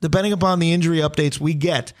 Depending upon the injury updates we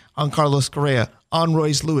get on Carlos Correa, on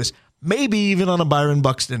Royce Lewis, maybe even on a Byron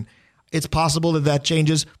Buxton, it's possible that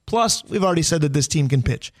changes. Plus, we've already said that this team can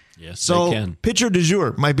pitch. Yes, so they can. Pitcher du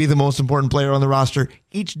jour might be the most important player on the roster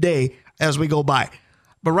each day as we go by.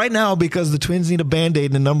 But right now, because the Twins need a Band-Aid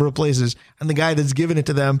in a number of places, and the guy that's given it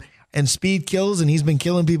to them, and speed kills, and he's been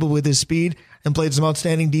killing people with his speed and played some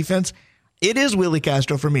outstanding defense, it is Willie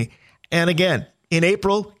Castro for me. And again, in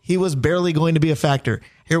April, he was barely going to be a factor.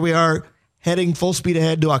 Here we are heading full speed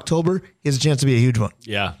ahead to October. He has a chance to be a huge one.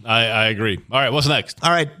 Yeah, I agree. All right, what's next?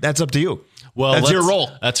 All right, that's up to you. Well, that's your role.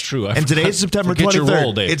 That's true. And today's September 23rd. Your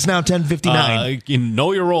role, Dave. It's now 10:59. You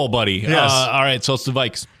know your role, buddy. Yes. All right, so it's the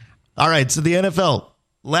Vikes. All right, so the NFL.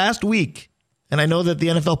 Last week, and I know that the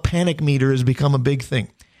NFL panic meter has become a big thing.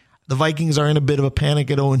 The Vikings are in a bit of a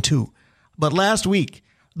panic at 0-2. But last week,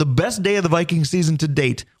 the best day of the Vikings season to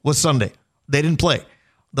date was Sunday. They didn't play.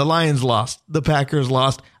 The Lions lost. The Packers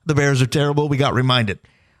lost. The Bears are terrible. We got reminded.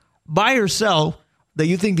 Buy or sell that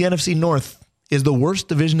you think the NFC North is the worst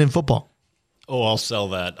division in football? Oh, I'll sell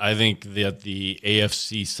that. I think that the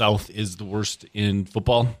AFC South is the worst in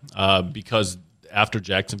football because after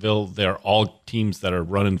Jacksonville, they're all teams that are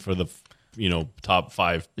running for the top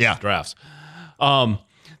 5 drafts.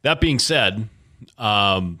 That being said,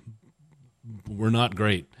 we're not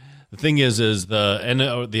great. The thing is the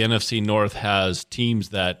NFC North has teams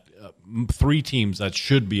that 3 teams that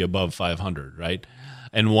should be above 500, right?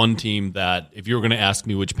 And one team that, if you were going to ask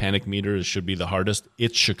me which panic meter should be the hardest,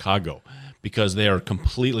 it's Chicago, because they are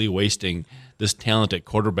completely wasting this talent at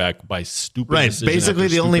quarterback by stupid decision Basically,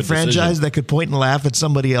 after the only stupid franchise decision. that could point and laugh at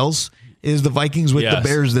somebody else is the Vikings with the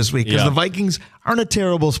Bears this week, because the Vikings aren't a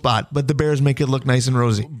terrible spot, but the Bears make it look nice and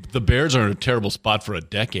rosy. The Bears are in a terrible spot for a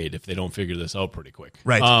decade if they don't figure this out pretty quick.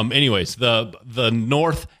 Right. Anyways, the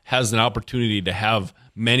North has an opportunity to have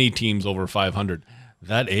many teams over 500.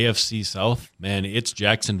 That AFC South, man, it's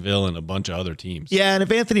Jacksonville and a bunch of other teams. Yeah, and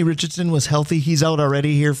if Anthony Richardson was healthy, he's out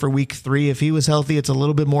already here for week 3. If he was healthy, it's a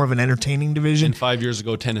little bit more of an entertaining division. And 5 years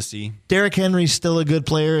ago, Tennessee. Derrick Henry's still a good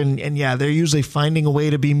player, and yeah, they're usually finding a way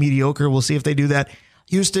to be mediocre. We'll see if they do that.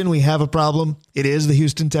 Houston, we have a problem. It is the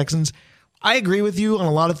Houston Texans. I agree with you on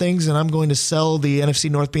a lot of things, and I'm going to sell the NFC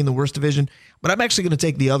North being the worst division, but I'm actually going to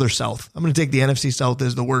take the other South. I'm going to take the NFC South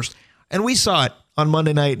as the worst. And we saw it on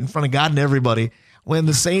Monday night in front of God and everybody when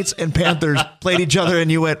the Saints and Panthers played each other,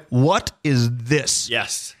 and you went, what is this?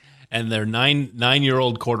 Yes. And their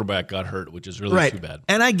nine-year-old quarterback got hurt, which is really too bad.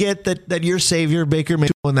 And I get that your savior, Baker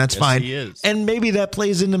Mayfield, and that's fine. He is. And maybe that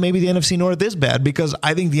plays into maybe the NFC North is bad, because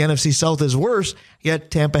I think the NFC South is worse,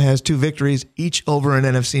 yet Tampa has 2 victories, each over an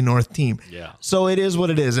NFC North team. Yeah. So it is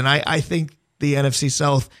what it is. And I think the NFC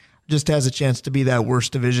South just has a chance to be that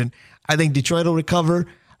worst division. I think Detroit will recover.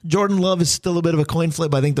 Jordan Love is still a bit of a coin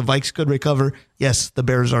flip. I think the Vikes could recover. Yes, the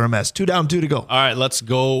Bears are a mess. 2 down, 2 to go. All right, let's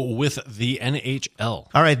go with the NHL.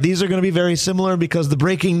 All right, these are going to be very similar because the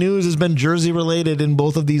breaking news has been jersey-related in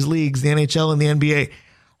both of these leagues, the NHL and the NBA.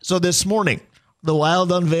 So this morning, the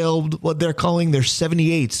Wild unveiled what they're calling their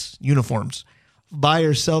 78s uniforms. Buy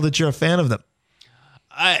or sell that you're a fan of them.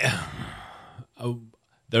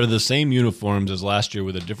 They're the same uniforms as last year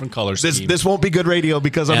with a different color scheme. This won't be good radio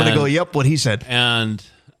because I'm going to go, yep, what he said. And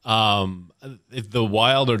if the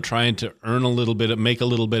Wild are trying to earn a little bit, make a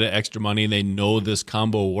little bit of extra money, and they know this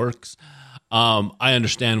combo works, I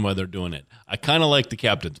understand why they're doing it. I kind of like the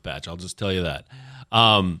captain's patch. I'll just tell you that.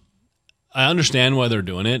 I understand why they're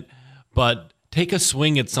doing it, but take a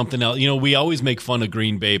swing at something else. You know, we always make fun of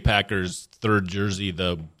Green Bay Packers' third jersey,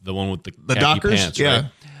 the one with the Dockers pants, yeah.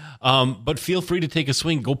 Right? But feel free to take a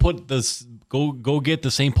swing. Go put this. Go get the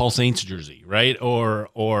St. Paul Saints jersey, right? Or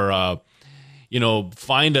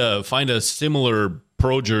find a similar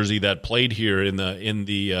pro jersey that played here in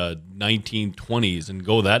the 1920s and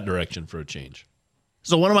go that direction for a change.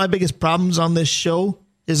 So one of my biggest problems on this show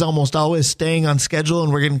is almost always staying on schedule,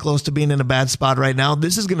 and we're getting close to being in a bad spot right now.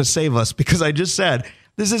 This is going to save us because I just said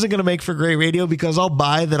this isn't going to make for great radio because I'll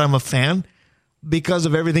buy that I'm a fan because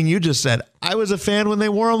of everything you just said. I was a fan when they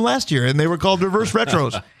wore them last year, and they were called reverse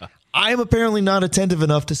retros. I am apparently not attentive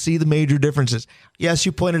enough to see the major differences. Yes,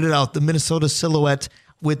 you pointed it out, the Minnesota silhouette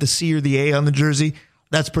with the C or the A on the jersey,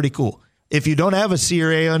 that's pretty cool. If you don't have a C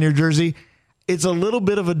or A on your jersey, it's a little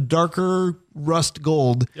bit of a darker rust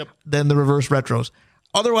gold than the reverse retros.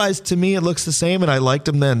 Otherwise, to me, it looks the same, and I liked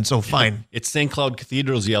them then, so fine. It's St. Cloud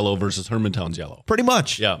Cathedral's yellow versus Hermantown's yellow. Pretty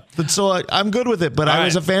much. Yeah. But so I'm good with it, but I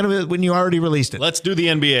was a fan of it when you already released it. Let's do the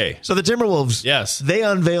NBA. So the Timberwolves, yes, they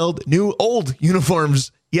unveiled new old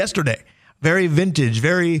uniforms yesterday. Very vintage,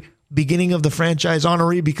 very beginning of the franchise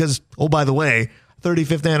honoree because, oh, by the way,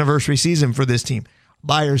 35th anniversary season for this team.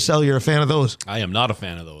 Buy or sell, you're a fan of those? I am not a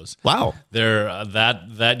fan of those. Wow.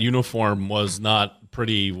 That uniform was not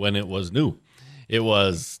pretty when it was new. It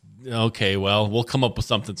was, okay, well, we'll come up with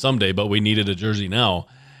something someday, but we needed a jersey now.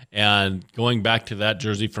 And going back to that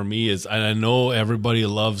jersey for me is, and I know everybody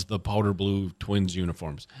loves the powder blue Twins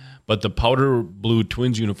uniforms, but the powder blue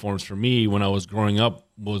Twins uniforms for me when I was growing up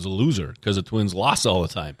was a loser because the Twins lost all the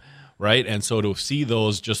time, right? And so to see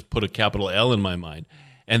those just put a capital L in my mind.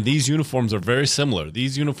 And these uniforms are very similar.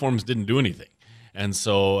 These uniforms didn't do anything. And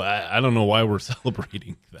so I don't know why we're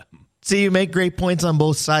celebrating them. See, you make great points on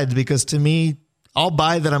both sides because to me, I'll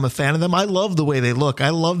buy that I'm a fan of them. I love the way they look. I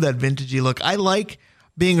love that vintagey look. I like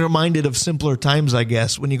being reminded of simpler times, I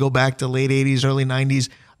guess, when you go back to late 80s, early 90s,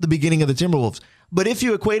 the beginning of the Timberwolves. But if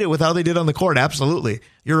you equate it with how they did on the court, absolutely.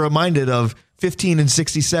 You're reminded of 15 and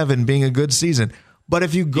 67 being a good season. But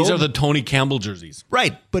if you go... These are the Tony Campbell jerseys.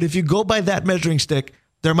 Right. But if you go by that measuring stick,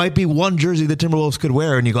 there might be one jersey the Timberwolves could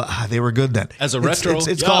wear, and you go, they were good then. As a retro,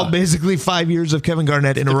 it's called basically 5 years of Kevin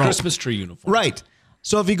Garnett in a row. Christmas tree uniform. Right.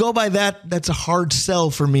 So if you go by that, that's a hard sell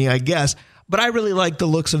for me, I guess. But I really like the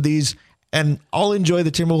looks of these, and I'll enjoy the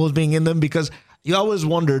Timberwolves being in them because you always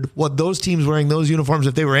wondered what those teams wearing those uniforms,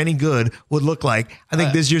 if they were any good, would look like. I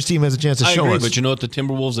think this year's team has a chance to show us. But you know what the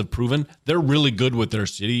Timberwolves have proven? They're really good with their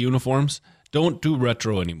city uniforms. Don't do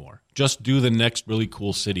retro anymore. Just do the next really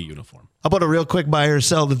cool city uniform. How about a real quick buy or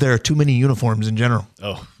sell that there are too many uniforms in general?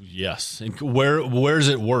 Oh, yes. And where's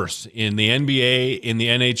it worse? In the NBA, in the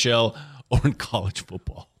NHL, or in college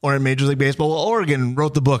football? Or in Major League Baseball? Well, Oregon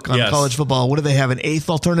wrote the book on college football. What do they have, an eighth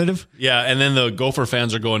alternative? Yeah, and then the Gopher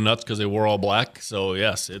fans are going nuts because they wore all black. So,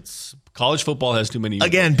 yes, it's college football has too many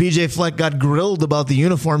uniforms. Again, PJ Fleck got grilled about the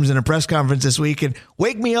uniforms in a press conference this week. And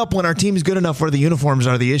wake me up when our team's good enough where the uniforms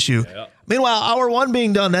are the issue. Yeah. Meanwhile, hour one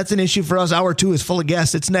being done, that's an issue for us. Hour two is full of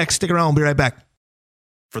guests. It's next. Stick around. We'll be right back.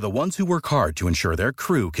 For the ones who work hard to ensure their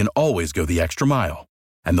crew can always go the extra mile,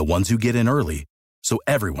 and the ones who get in early so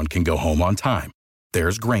everyone can go home on time,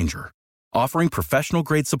 there's Grainger, offering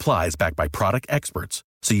professional-grade supplies backed by product experts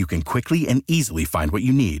so you can quickly and easily find what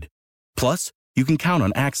you need. Plus, you can count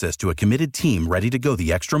on access to a committed team ready to go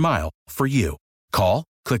the extra mile for you. Call,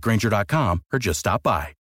 click Grainger.com, or just stop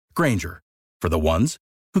by. Grainger, for the ones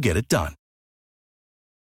who get it done.